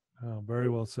service. Oh, very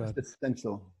well said. It's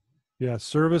essential. Yeah,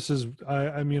 service is,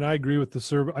 I mean, I agree with the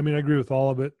service. I mean, I agree with all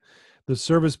of it. The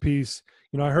service piece,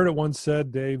 you know, I heard it once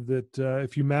said, Dave, that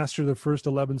if you master the first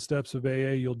 11 steps of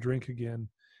AA, you'll drink again.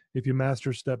 If you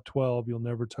master step 12, you'll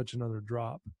never touch another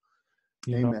drop.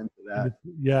 You know? Amen to that.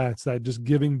 Yeah, it's that just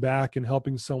giving back and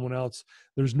helping someone else.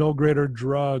 There's no greater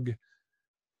drug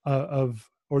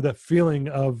or that feeling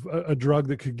of a drug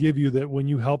that could give you that when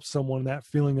you help someone, that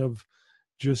feeling of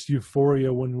just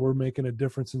euphoria when we're making a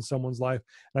difference in someone's life.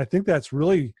 And I think that's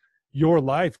really your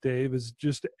life, Dave, is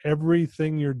just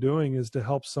everything you're doing is to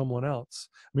help someone else.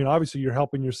 I mean, obviously you're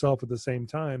helping yourself at the same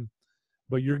time,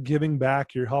 but you're giving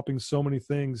back, you're helping so many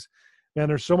things. And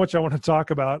there's so much I want to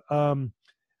talk about.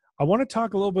 I want to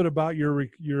talk a little bit about your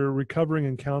recovering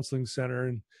and counseling center,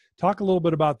 and talk a little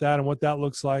bit about that and what that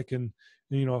looks like, and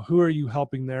you know, who are you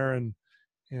helping there, and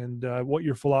what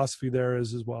your philosophy there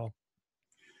is as well.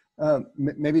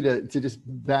 Maybe to just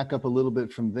back up a little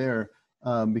bit from there,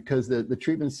 because the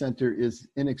treatment center is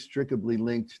inextricably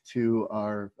linked to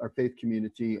our faith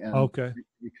community and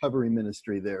recovery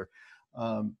ministry there.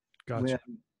 Gotcha.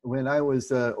 When I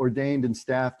was ordained and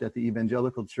staffed at the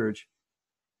evangelical church,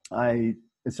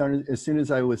 as soon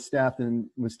as I was staffed and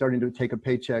was starting to take a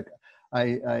paycheck,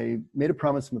 I made a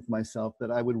promise with myself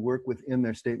that I would work within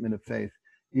their statement of faith,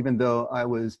 even though I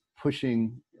was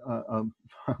pushing a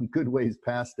good ways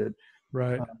past it.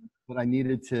 Right. But I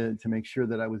needed to make sure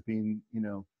that I was being,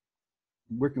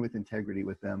 working with integrity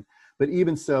with them. But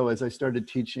even so, as I started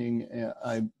teaching,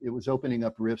 it was opening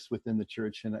up rifts within the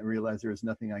church, and I realized there was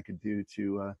nothing I could do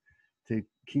to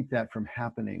keep that from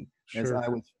happening. Sure. As I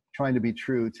was trying to be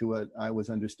true to what I was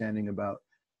understanding about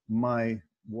my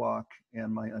walk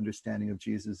and my understanding of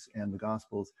Jesus and the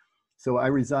Gospels. So I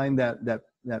resigned that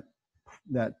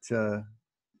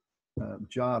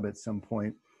job at some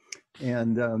point,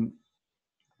 and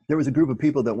there was a group of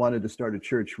people that wanted to start a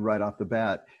church right off the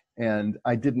bat, and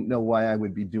I didn't know why I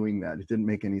would be doing that. It didn't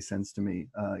make any sense to me,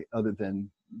 other than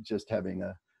just having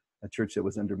a church that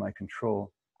was under my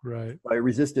control. Right. I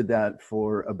resisted that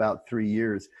for about 3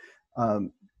 years.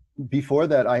 Before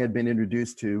that, I had been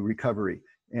introduced to recovery,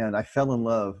 and I fell in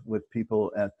love with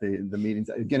people at the meetings.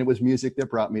 Again, it was music that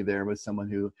brought me there. It was someone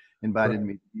who invited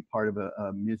me to be part of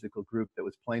a musical group that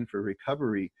was playing for a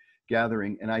recovery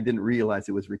gathering, and I didn't realize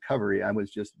it was recovery. I was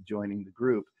just joining the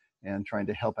group and trying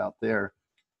to help out there.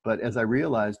 But as I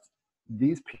realized,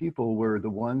 these people were the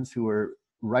ones who were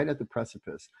right at the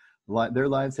precipice. Their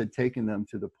lives had taken them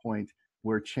to the point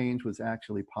where change was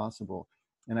actually possible.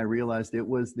 And I realized it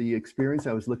was the experience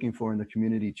I was looking for in the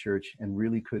community church and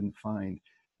really couldn't find,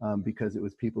 because it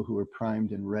was people who were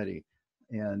primed and ready.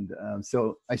 And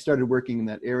so I started working in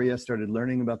that area, started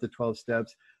learning about the 12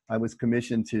 steps. I was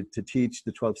commissioned to teach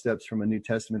the 12 steps from a New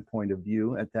Testament point of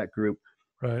view at that group.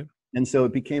 Right. And so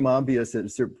it became obvious at a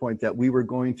certain point that we were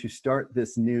going to start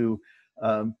this new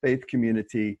faith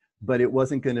community, but it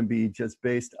wasn't going to be just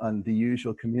based on the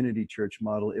usual community church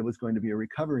model. It was going to be a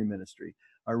recovery ministry.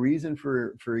 Our reason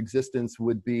for existence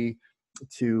would be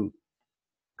to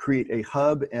create a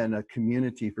hub and a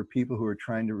community for people who are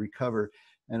trying to recover.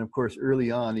 And of course,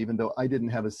 early on, even though I didn't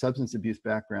have a substance abuse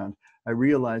background, I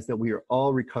realized that we are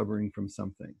all recovering from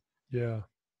something. Yeah.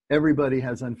 Everybody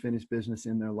has unfinished business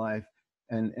in their life.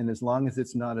 And as long as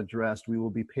it's not addressed, we will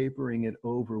be papering it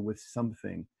over with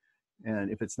something. And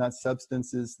if it's not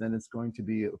substances, then it's going to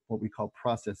be what we call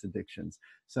process addictions,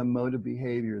 some mode of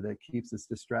behavior that keeps us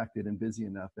distracted and busy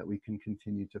enough that we can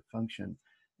continue to function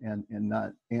and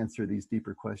not answer these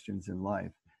deeper questions in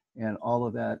life. And all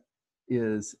of that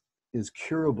is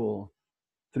curable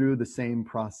through the same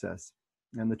process.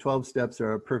 And the 12 steps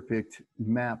are a perfect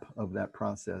map of that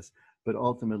process. But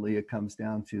ultimately, it comes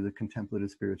down to the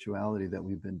contemplative spirituality that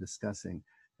we've been discussing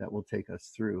that will take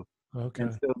us through. Okay.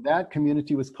 And so that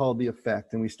community was called The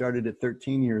Effect, and we started it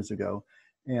 13 years ago.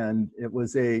 And it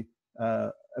was a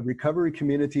recovery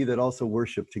community that also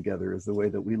worshiped together, is the way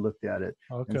that we looked at it.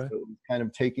 Okay. And so it was kind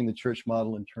of taking the church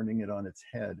model and turning it on its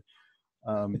head.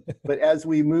 But as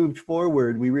we moved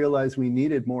forward, we realized we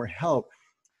needed more help.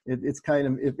 It's kind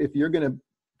of, if you're going to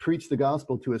preach the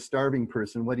gospel to a starving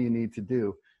person, what do you need to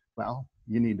do? Well,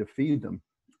 you need to feed them.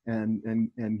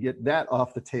 and get that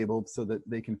off the table so that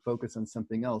they can focus on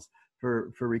something else.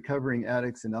 For recovering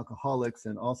addicts and alcoholics,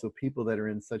 and also people that are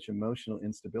in such emotional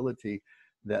instability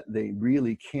that they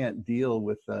really can't deal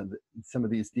with some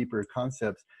of these deeper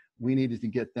concepts, we needed to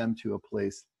get them to a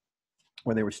place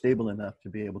where they were stable enough to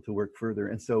be able to work further.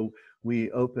 And so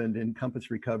we opened Encompass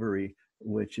Recovery,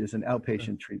 which is an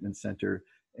outpatient treatment center.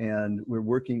 And we're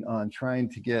working on trying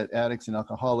to get addicts and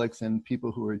alcoholics and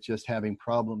people who are just having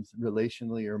problems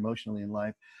relationally or emotionally in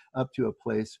life up to a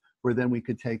place where then we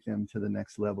could take them to the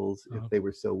next levels if they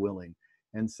were so willing.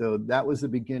 And so that was the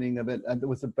beginning of it. And it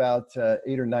was about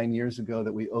 8 or 9 years ago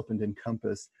that we opened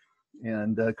Encompass.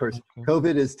 And of course,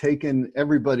 COVID has taken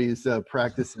everybody's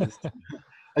practices to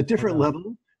a different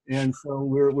level. And so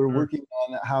we're working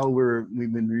on how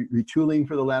we've been retooling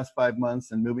for the last 5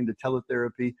 months and moving to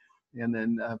teletherapy, and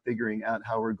then figuring out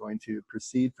how we're going to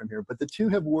proceed from here. But the two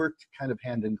have worked kind of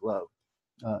hand in glove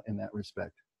in that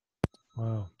respect.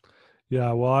 Wow.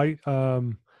 Yeah.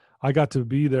 Well, I got to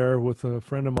be there with a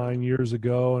friend of mine years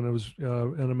ago, and it was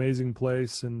an amazing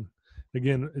place. And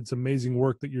again, it's amazing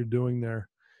work that you're doing there.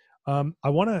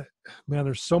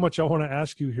 There's so much I want to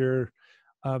ask you here.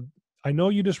 I know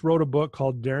you just wrote a book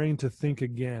called Daring to Think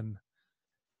Again.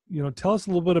 Tell us a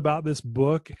little bit about this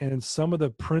book and some of the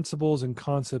principles and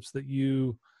concepts that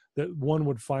one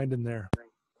would find in there.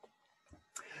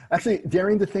 Actually,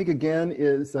 Daring to Think Again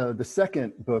is the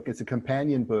second book. It's a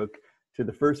companion book to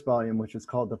the first volume, which is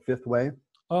called The Fifth Way.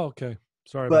 Oh, okay.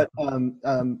 Sorry. But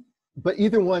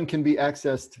either one can be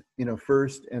accessed,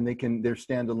 first, and they're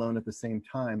standalone at the same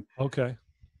time. Okay.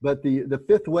 But the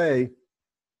Fifth Way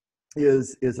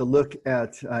is a look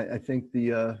at, I think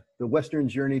the Western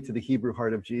journey to the Hebrew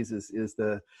heart of Jesus is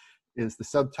the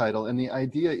subtitle. And the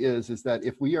idea is that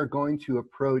if we are going to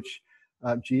approach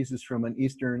Jesus from an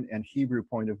Eastern and Hebrew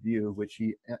point of view, which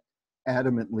he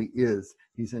adamantly is,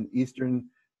 he's an Eastern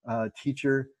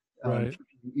teacher, right.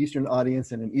 Eastern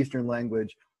audience in an Eastern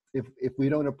language. If we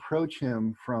don't approach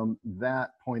him from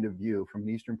that point of view, from an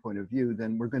Eastern point of view,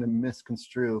 then we're going to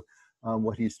misconstrue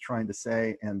what he's trying to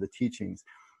say and the teachings,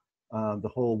 the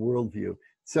whole worldview.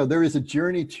 So there is a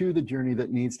journey to the journey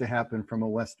that needs to happen from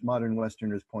a modern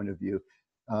Westerner's point of view.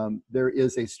 There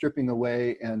is a stripping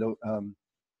away and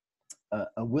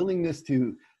a willingness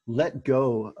to let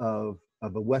go of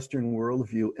a Western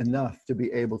worldview enough to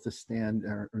be able to stand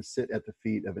or sit at the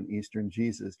feet of an Eastern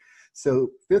Jesus. So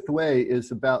Fifth Way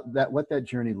is about that, what that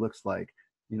journey looks like,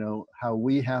 how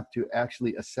we have to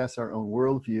actually assess our own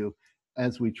worldview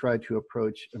as we try to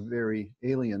approach a very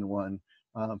alien one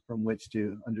from which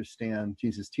to understand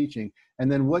Jesus' teaching. And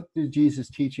then what do Jesus'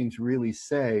 teachings really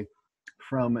say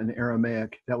from an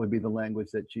Aramaic, that would be the language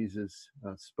that Jesus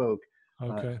spoke,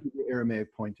 okay. The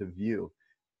Aramaic point of view.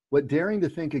 What Daring to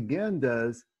Think Again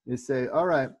does is say, all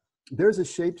right, there's a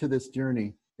shape to this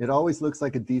journey. It always looks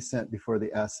like a descent before the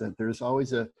ascent. There's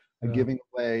always a giving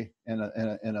away and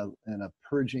a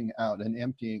purging out, an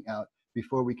emptying out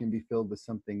before we can be filled with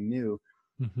something new.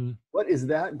 Mm-hmm. What is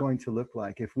that going to look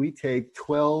like if we take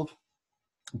 12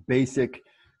 basic,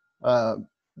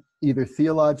 either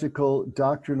theological,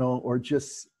 doctrinal, or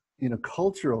just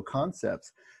cultural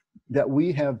concepts that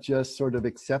we have just sort of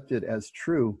accepted as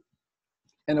true,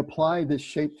 and apply this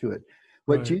shape to it?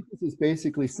 What right. Jesus is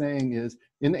basically saying is,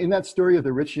 in that story of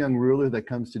the rich young ruler that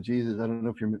comes to Jesus, I don't know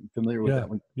if you're familiar with that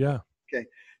one. Yeah. Okay.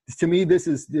 To me, this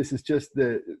is just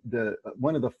the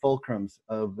one of the fulcrums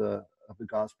of the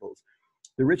Gospels.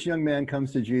 The rich young man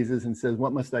comes to Jesus and says,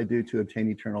 "What must I do to obtain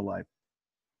eternal life?"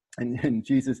 And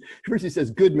Jesus, first he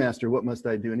says, "Good master, what must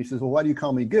I do?" And he says, "Well, why do you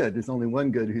call me good? There's only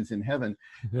one good who's in heaven."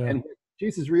 Yeah. And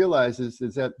Jesus realizes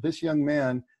is that this young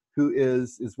man, who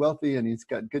is wealthy and he's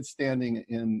got good standing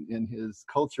in his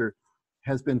culture,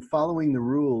 has been following the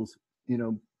rules,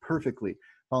 perfectly,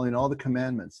 following all the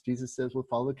commandments. Jesus says, "Well,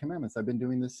 follow the commandments. I've been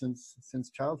doing this since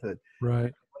childhood."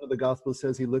 Right. One of the Gospels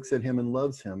says he looks at him and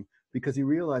loves him because he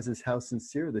realizes how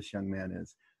sincere this young man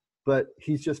is. But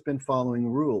he's just been following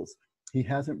rules. He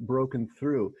hasn't broken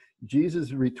through.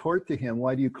 Jesus' retort to him,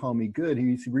 "Why do you call me good?"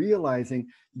 He's realizing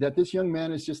that this young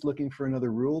man is just looking for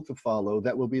another rule to follow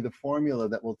that will be the formula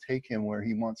that will take him where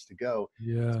he wants to go.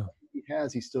 Yeah. So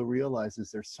he still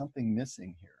realizes there's something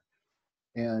missing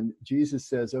here. And Jesus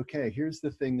says, "Okay, here's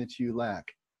the thing that you lack.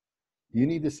 You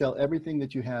need to sell everything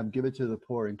that you have, give it to the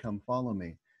poor, and come follow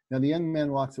me." Now the young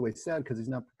man walks away sad because he's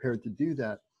not prepared to do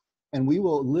that. And we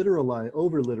will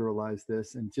over-literalize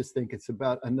this and just think it's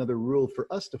about another rule for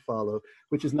us to follow,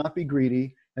 which is not be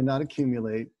greedy and not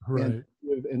accumulate, right,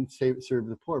 and serve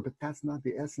the poor. But that's not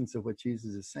the essence of what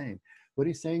Jesus is saying. What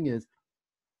he's saying is,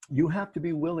 you have to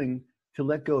be willing to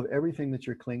let go of everything that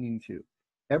you're clinging to.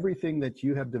 everything that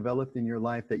you have developed in your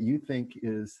life that you think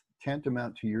is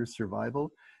tantamount to your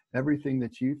survival, everything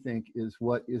that you think is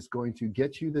what is going to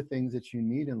get you the things that you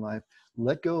need in life,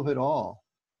 let go of it all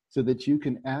so that you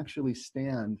can actually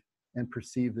stand and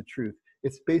perceive the truth.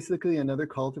 It's basically another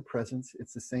call to presence.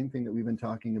 It's the same thing that we've been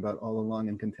talking about all along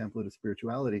in contemplative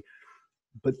spirituality.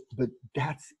 But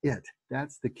that's it.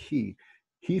 That's the key.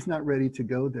 He's not ready to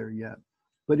go there yet.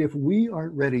 But if we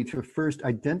aren't ready to first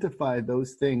identify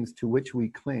those things to which we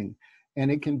cling,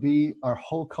 and it can be our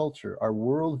whole culture, our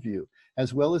worldview,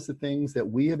 as well as the things that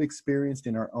we have experienced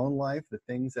in our own life, the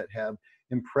things that have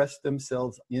impressed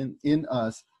themselves in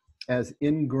us as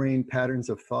ingrained patterns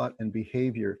of thought and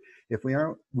behavior, if we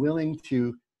aren't willing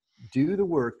to do the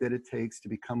work that it takes to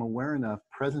become aware enough,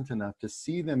 present enough to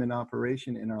see them in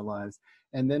operation in our lives,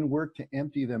 and then work to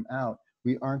empty them out,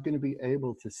 we aren't going to be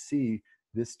able to see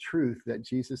this truth that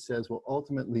Jesus says will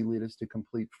ultimately lead us to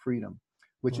complete freedom,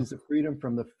 which is the freedom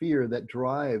from the fear that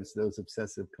drives those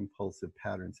obsessive compulsive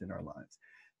patterns in our lives.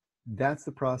 That's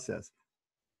the process.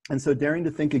 And so daring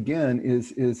to think again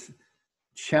is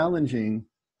challenging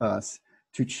us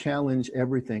to challenge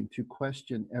everything, to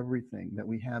question everything that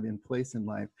we have in place in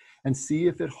life, and see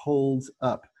if it holds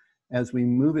up as we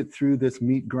move it through this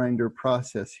meat grinder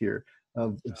process here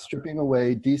of stripping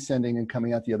away, descending, and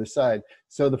coming out the other side.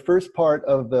 So the first part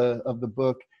of the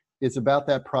book is about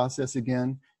that process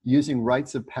again, using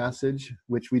rites of passage,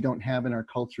 which we don't have in our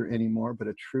culture anymore, but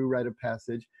a true rite of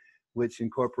passage, which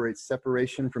incorporates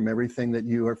separation from everything that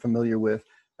you are familiar with,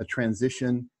 a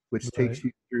transition, which takes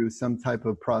you through some type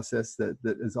of process that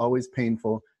is always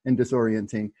painful and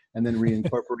disorienting, and then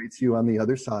reincorporates you on the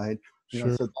other side. You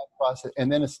know, so that process,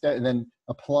 and then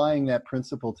applying that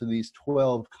principle to these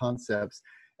 12 concepts,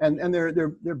 and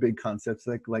they're big concepts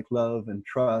like love and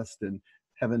trust and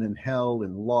heaven and hell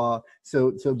and law.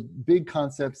 So big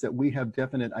concepts that we have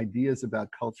definite ideas about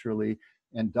culturally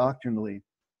and doctrinally,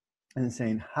 and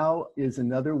saying, how is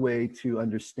another way to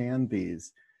understand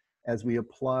these as we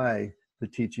apply the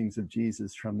teachings of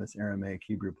Jesus from this Aramaic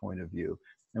Hebrew point of view?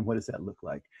 And what does that look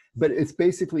like? But it's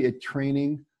basically a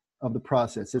training of the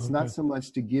process. It's not so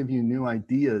much to give you new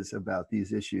ideas about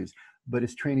these issues, but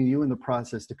it's training you in the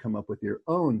process to come up with your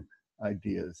own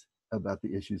ideas about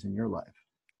the issues in your life.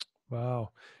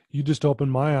 Wow. You just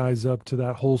opened my eyes up to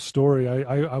that whole story.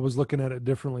 I was looking at it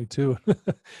differently too.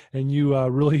 And you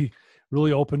really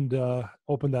opened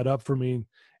that up for me.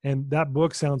 And that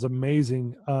book sounds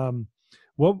amazing.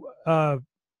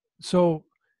 So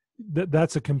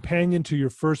that's a companion to your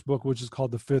first book, which is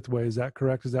called The Fifth Way. Is that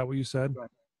correct? Is that what you said? Right.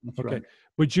 That's right.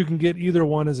 But you can get either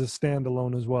one as a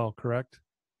standalone as well, correct?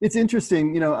 It's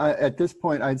interesting. You know, at this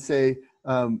point, I'd say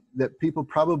that people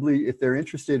probably, if they're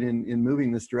interested in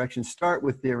moving this direction, start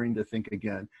with Daring to Think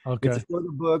Again. Okay. It's a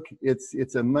shorter book.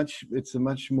 It's a much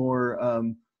more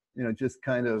just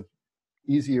kind of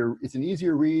easier. It's an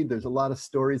easier read. There's a lot of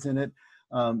stories in it.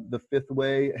 The Fifth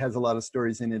Way has a lot of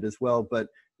stories in it as well, but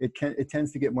it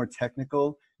tends to get more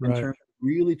technical in terms of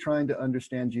really trying to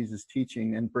understand Jesus'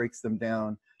 teaching and breaks them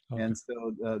down. Okay. And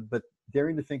so, but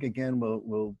Daring to Think Again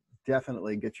will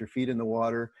definitely get your feet in the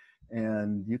water,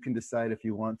 and you can decide if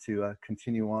you want to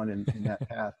continue on in that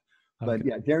path. But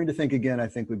yeah, Daring to Think Again, I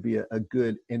think, would be a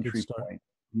good entry point.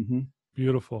 Mm-hmm.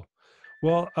 Beautiful.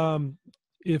 Well,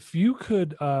 if you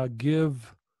could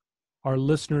give our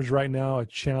listeners right now a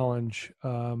challenge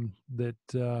that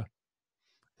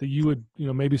you would,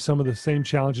 maybe some of the same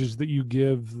challenges that you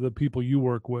give the people you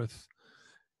work with.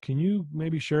 Can you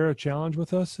maybe share a challenge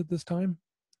with us at this time?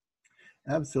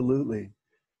 Absolutely.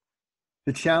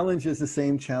 The challenge is the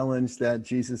same challenge that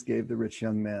Jesus gave the rich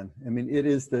young man. I mean, it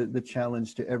is the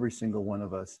challenge to every single one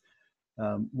of us.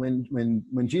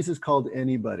 When Jesus called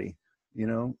anybody,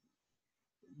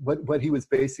 what he was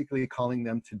basically calling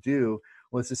them to do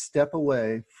was to step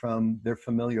away from their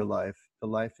familiar life, the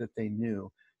life that they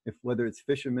knew. Whether it's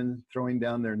fishermen throwing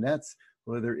down their nets,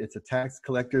 whether it's a tax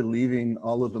collector leaving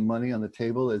all of the money on the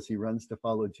table as he runs to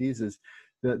follow Jesus,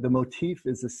 the motif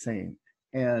is the same,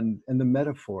 and the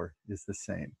metaphor is the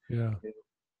same. Yeah.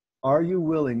 Are you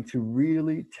willing to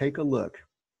really take a look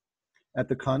at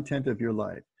the content of your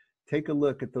life? Take a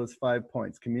look at those 5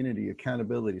 points: community,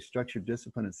 accountability, structure,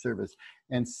 discipline, and service,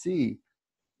 and see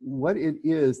what it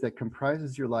is that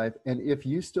comprises your life. And if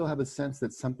you still have a sense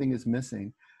that something is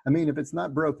missing, I mean, if it's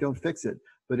not broke, don't fix it.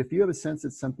 But if you have a sense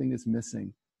that something is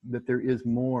missing, that there is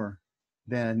more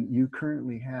than you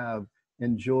currently have,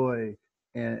 enjoy,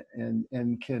 and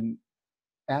can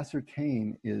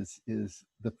ascertain is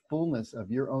the fullness of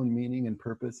your own meaning and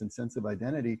purpose and sense of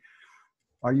identity,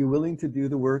 are you willing to do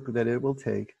the work that it will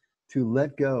take to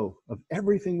let go of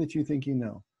everything that you think you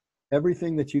know,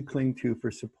 everything that you cling to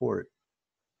for support,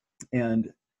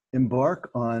 and embark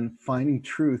on finding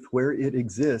truth where it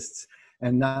exists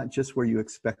and not just where you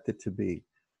expect it to be.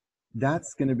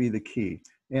 That's going to be the key.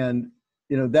 And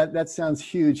that sounds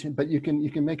huge, but you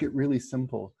can make it really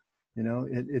simple.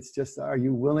 It's just, are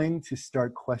you willing to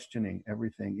start questioning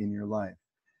everything in your life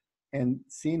and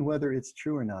seeing whether it's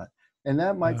true or not? And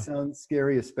that might sound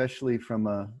scary, especially from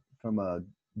a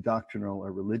doctrinal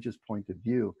or religious point of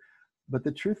view. But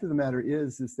the truth of the matter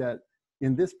is that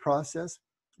in this process,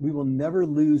 we will never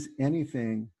lose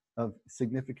anything of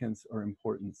significance or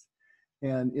importance.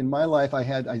 And in my life,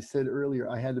 I said earlier,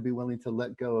 I had to be willing to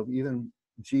let go of even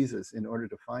Jesus in order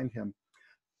to find him.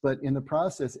 But in the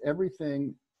process,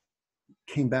 everything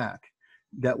came back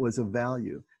that was of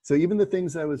value. So even the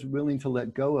things I was willing to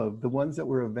let go of, the ones that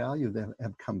were of value, that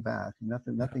have come back.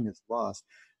 Nothing is lost.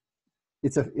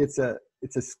 It's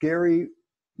a scary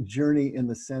journey in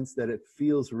the sense that it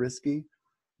feels risky,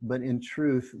 but in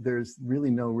truth, there's really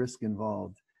no risk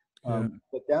involved.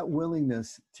 But that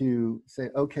willingness to say,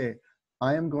 okay,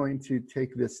 I am going to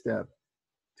take this step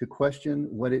to question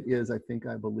what it is I think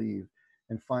I believe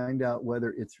and find out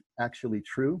whether it's actually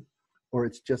true or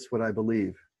it's just what I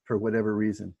believe for whatever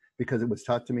reason, because it was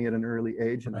taught to me at an early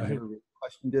age and I never really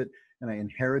questioned it, and I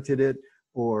inherited it,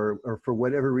 or for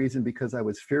whatever reason, because I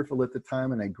was fearful at the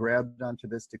time and I grabbed onto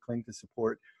this to cling to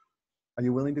support. Are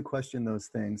you willing to question those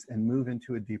things and move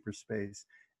into a deeper space?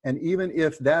 And even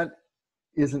if that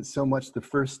isn't so much the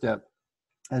first step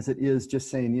as it is just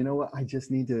saying, you know what, I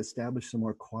just need to establish some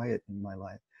more quiet in my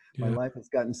life. My life has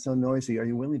gotten so noisy. Are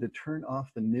you willing to turn off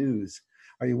the news?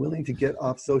 Are you willing to get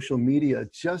off social media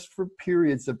just for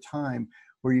periods of time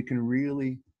where you can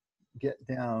really get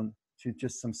down to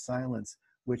just some silence,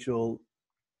 which will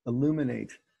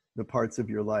illuminate the parts of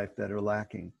your life that are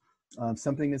lacking?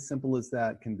 Something as simple as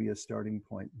that can be a starting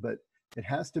point, but it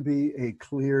has to be a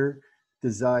clear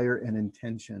desire and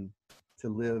intention to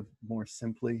live more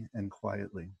simply and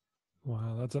quietly.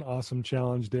 Wow, that's an awesome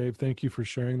challenge, Dave. Thank you for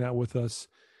sharing that with us.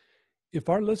 If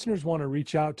our listeners want to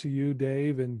reach out to you,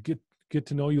 Dave, and get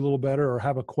to know you a little better, or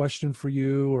have a question for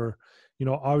you, or,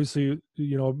 obviously,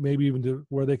 maybe even to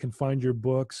where they can find your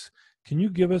books, can you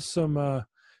give us some,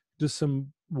 just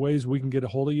some ways we can get a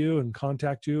hold of you and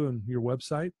contact you and your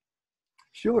website?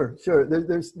 Sure.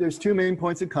 There's two main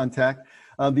points of contact.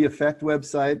 The Effect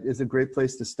website is a great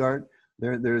place to start.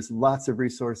 There's lots of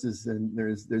resources, and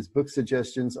there's book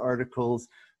suggestions, articles.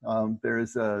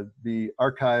 There's the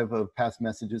archive of past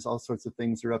messages. All sorts of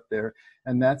things are up there,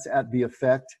 and that's at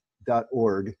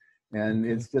theeffect.org. And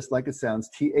it's just like it sounds,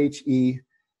 THEEFFECT.org,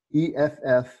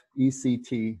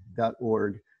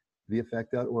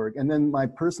 theeffect.org. And then my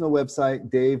personal website,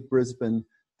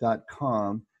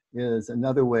 davebrisbin.com, is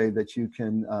another way that you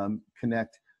can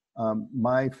connect.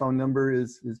 My phone number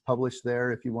is published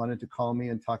there if you wanted to call me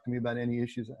and talk to me about any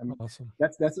issues. Awesome.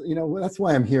 That's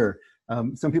why I'm here.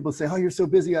 Some people say, oh, you're so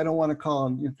busy, I don't want to call.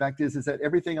 And the fact is that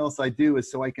everything else I do is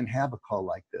so I can have a call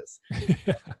like this.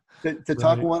 To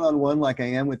talk one-on-one like I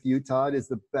am with you, Todd, is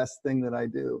the best thing that I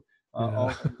do all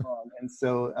day long. And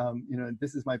so,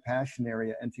 this is my passion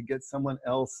area, and to get someone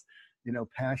else,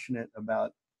 passionate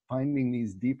about finding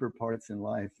these deeper parts in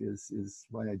life is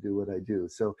why I do what I do.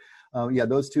 So,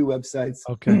 those two websites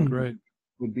great.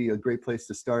 would be a great place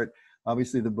to start.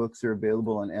 Obviously, the books are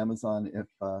available on Amazon if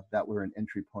that were an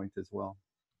entry point as well.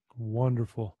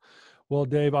 Wonderful. Well,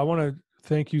 Dave, I want to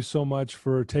thank you so much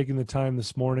for taking the time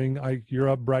this morning. You're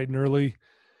up bright and early,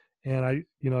 and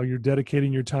you're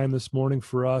dedicating your time this morning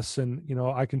for us. And,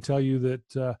 I can tell you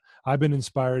that I've been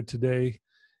inspired today,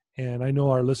 and I know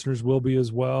our listeners will be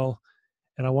as well.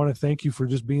 And I want to thank you for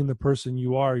just being the person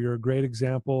you are. You're a great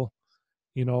example.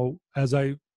 As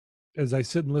I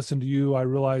sit and listen to you, I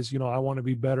realize, I want to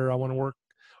be better. I want to work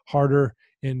harder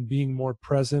in being more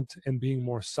present and being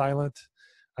more silent.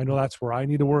 I know that's where I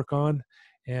need to work on.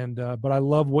 And, but I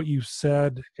love what you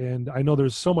said. And I know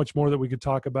there's so much more that we could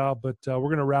talk about, but we're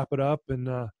going to wrap it up. And,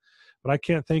 but I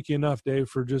can't thank you enough, Dave,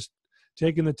 for just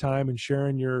taking the time and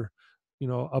sharing your,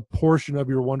 a portion of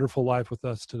your wonderful life with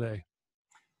us today.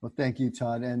 Well, thank you,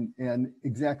 Todd, and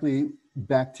exactly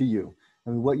back to you. I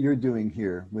mean, what you're doing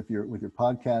here with your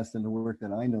podcast and the work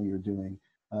that I know you're doing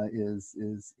is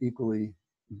equally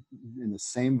in the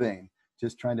same vein.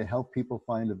 Just trying to help people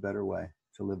find a better way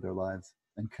to live their lives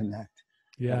and connect.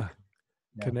 Yeah.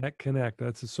 Connect.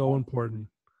 That's so important.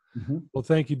 Mm-hmm. Well,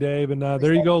 thank you, Dave. And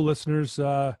there you go, listeners.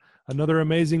 Another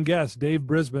amazing guest, Dave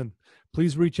Brisbin.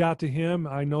 Please reach out to him.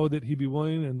 I know that he'd be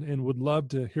willing and would love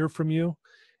to hear from you.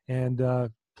 And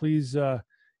please,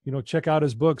 check out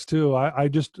his books too. I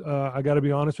got to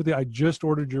be honest with you. I just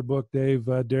ordered your book, Dave,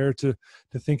 Dare to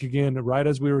Think Again, right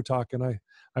as we were talking.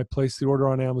 I placed the order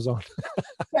on Amazon.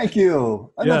 Thank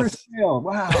you. Another Yes. sale.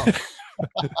 Wow.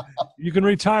 You can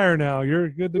retire now. You're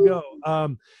good to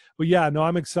go. But yeah, no,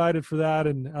 I'm excited for that.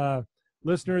 And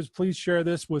listeners, please share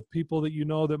this with people that you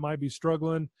know that might be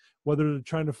struggling, whether they're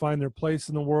trying to find their place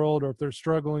in the world, or if they're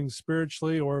struggling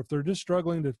spiritually, or if they're just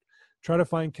struggling to try to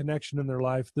find connection in their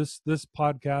life. This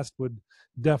podcast would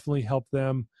definitely help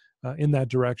them in that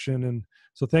direction. And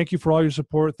so thank you for all your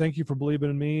support. Thank you for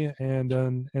believing in me.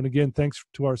 And again, thanks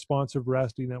to our sponsor,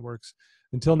 Veracity Networks.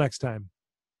 Until next time.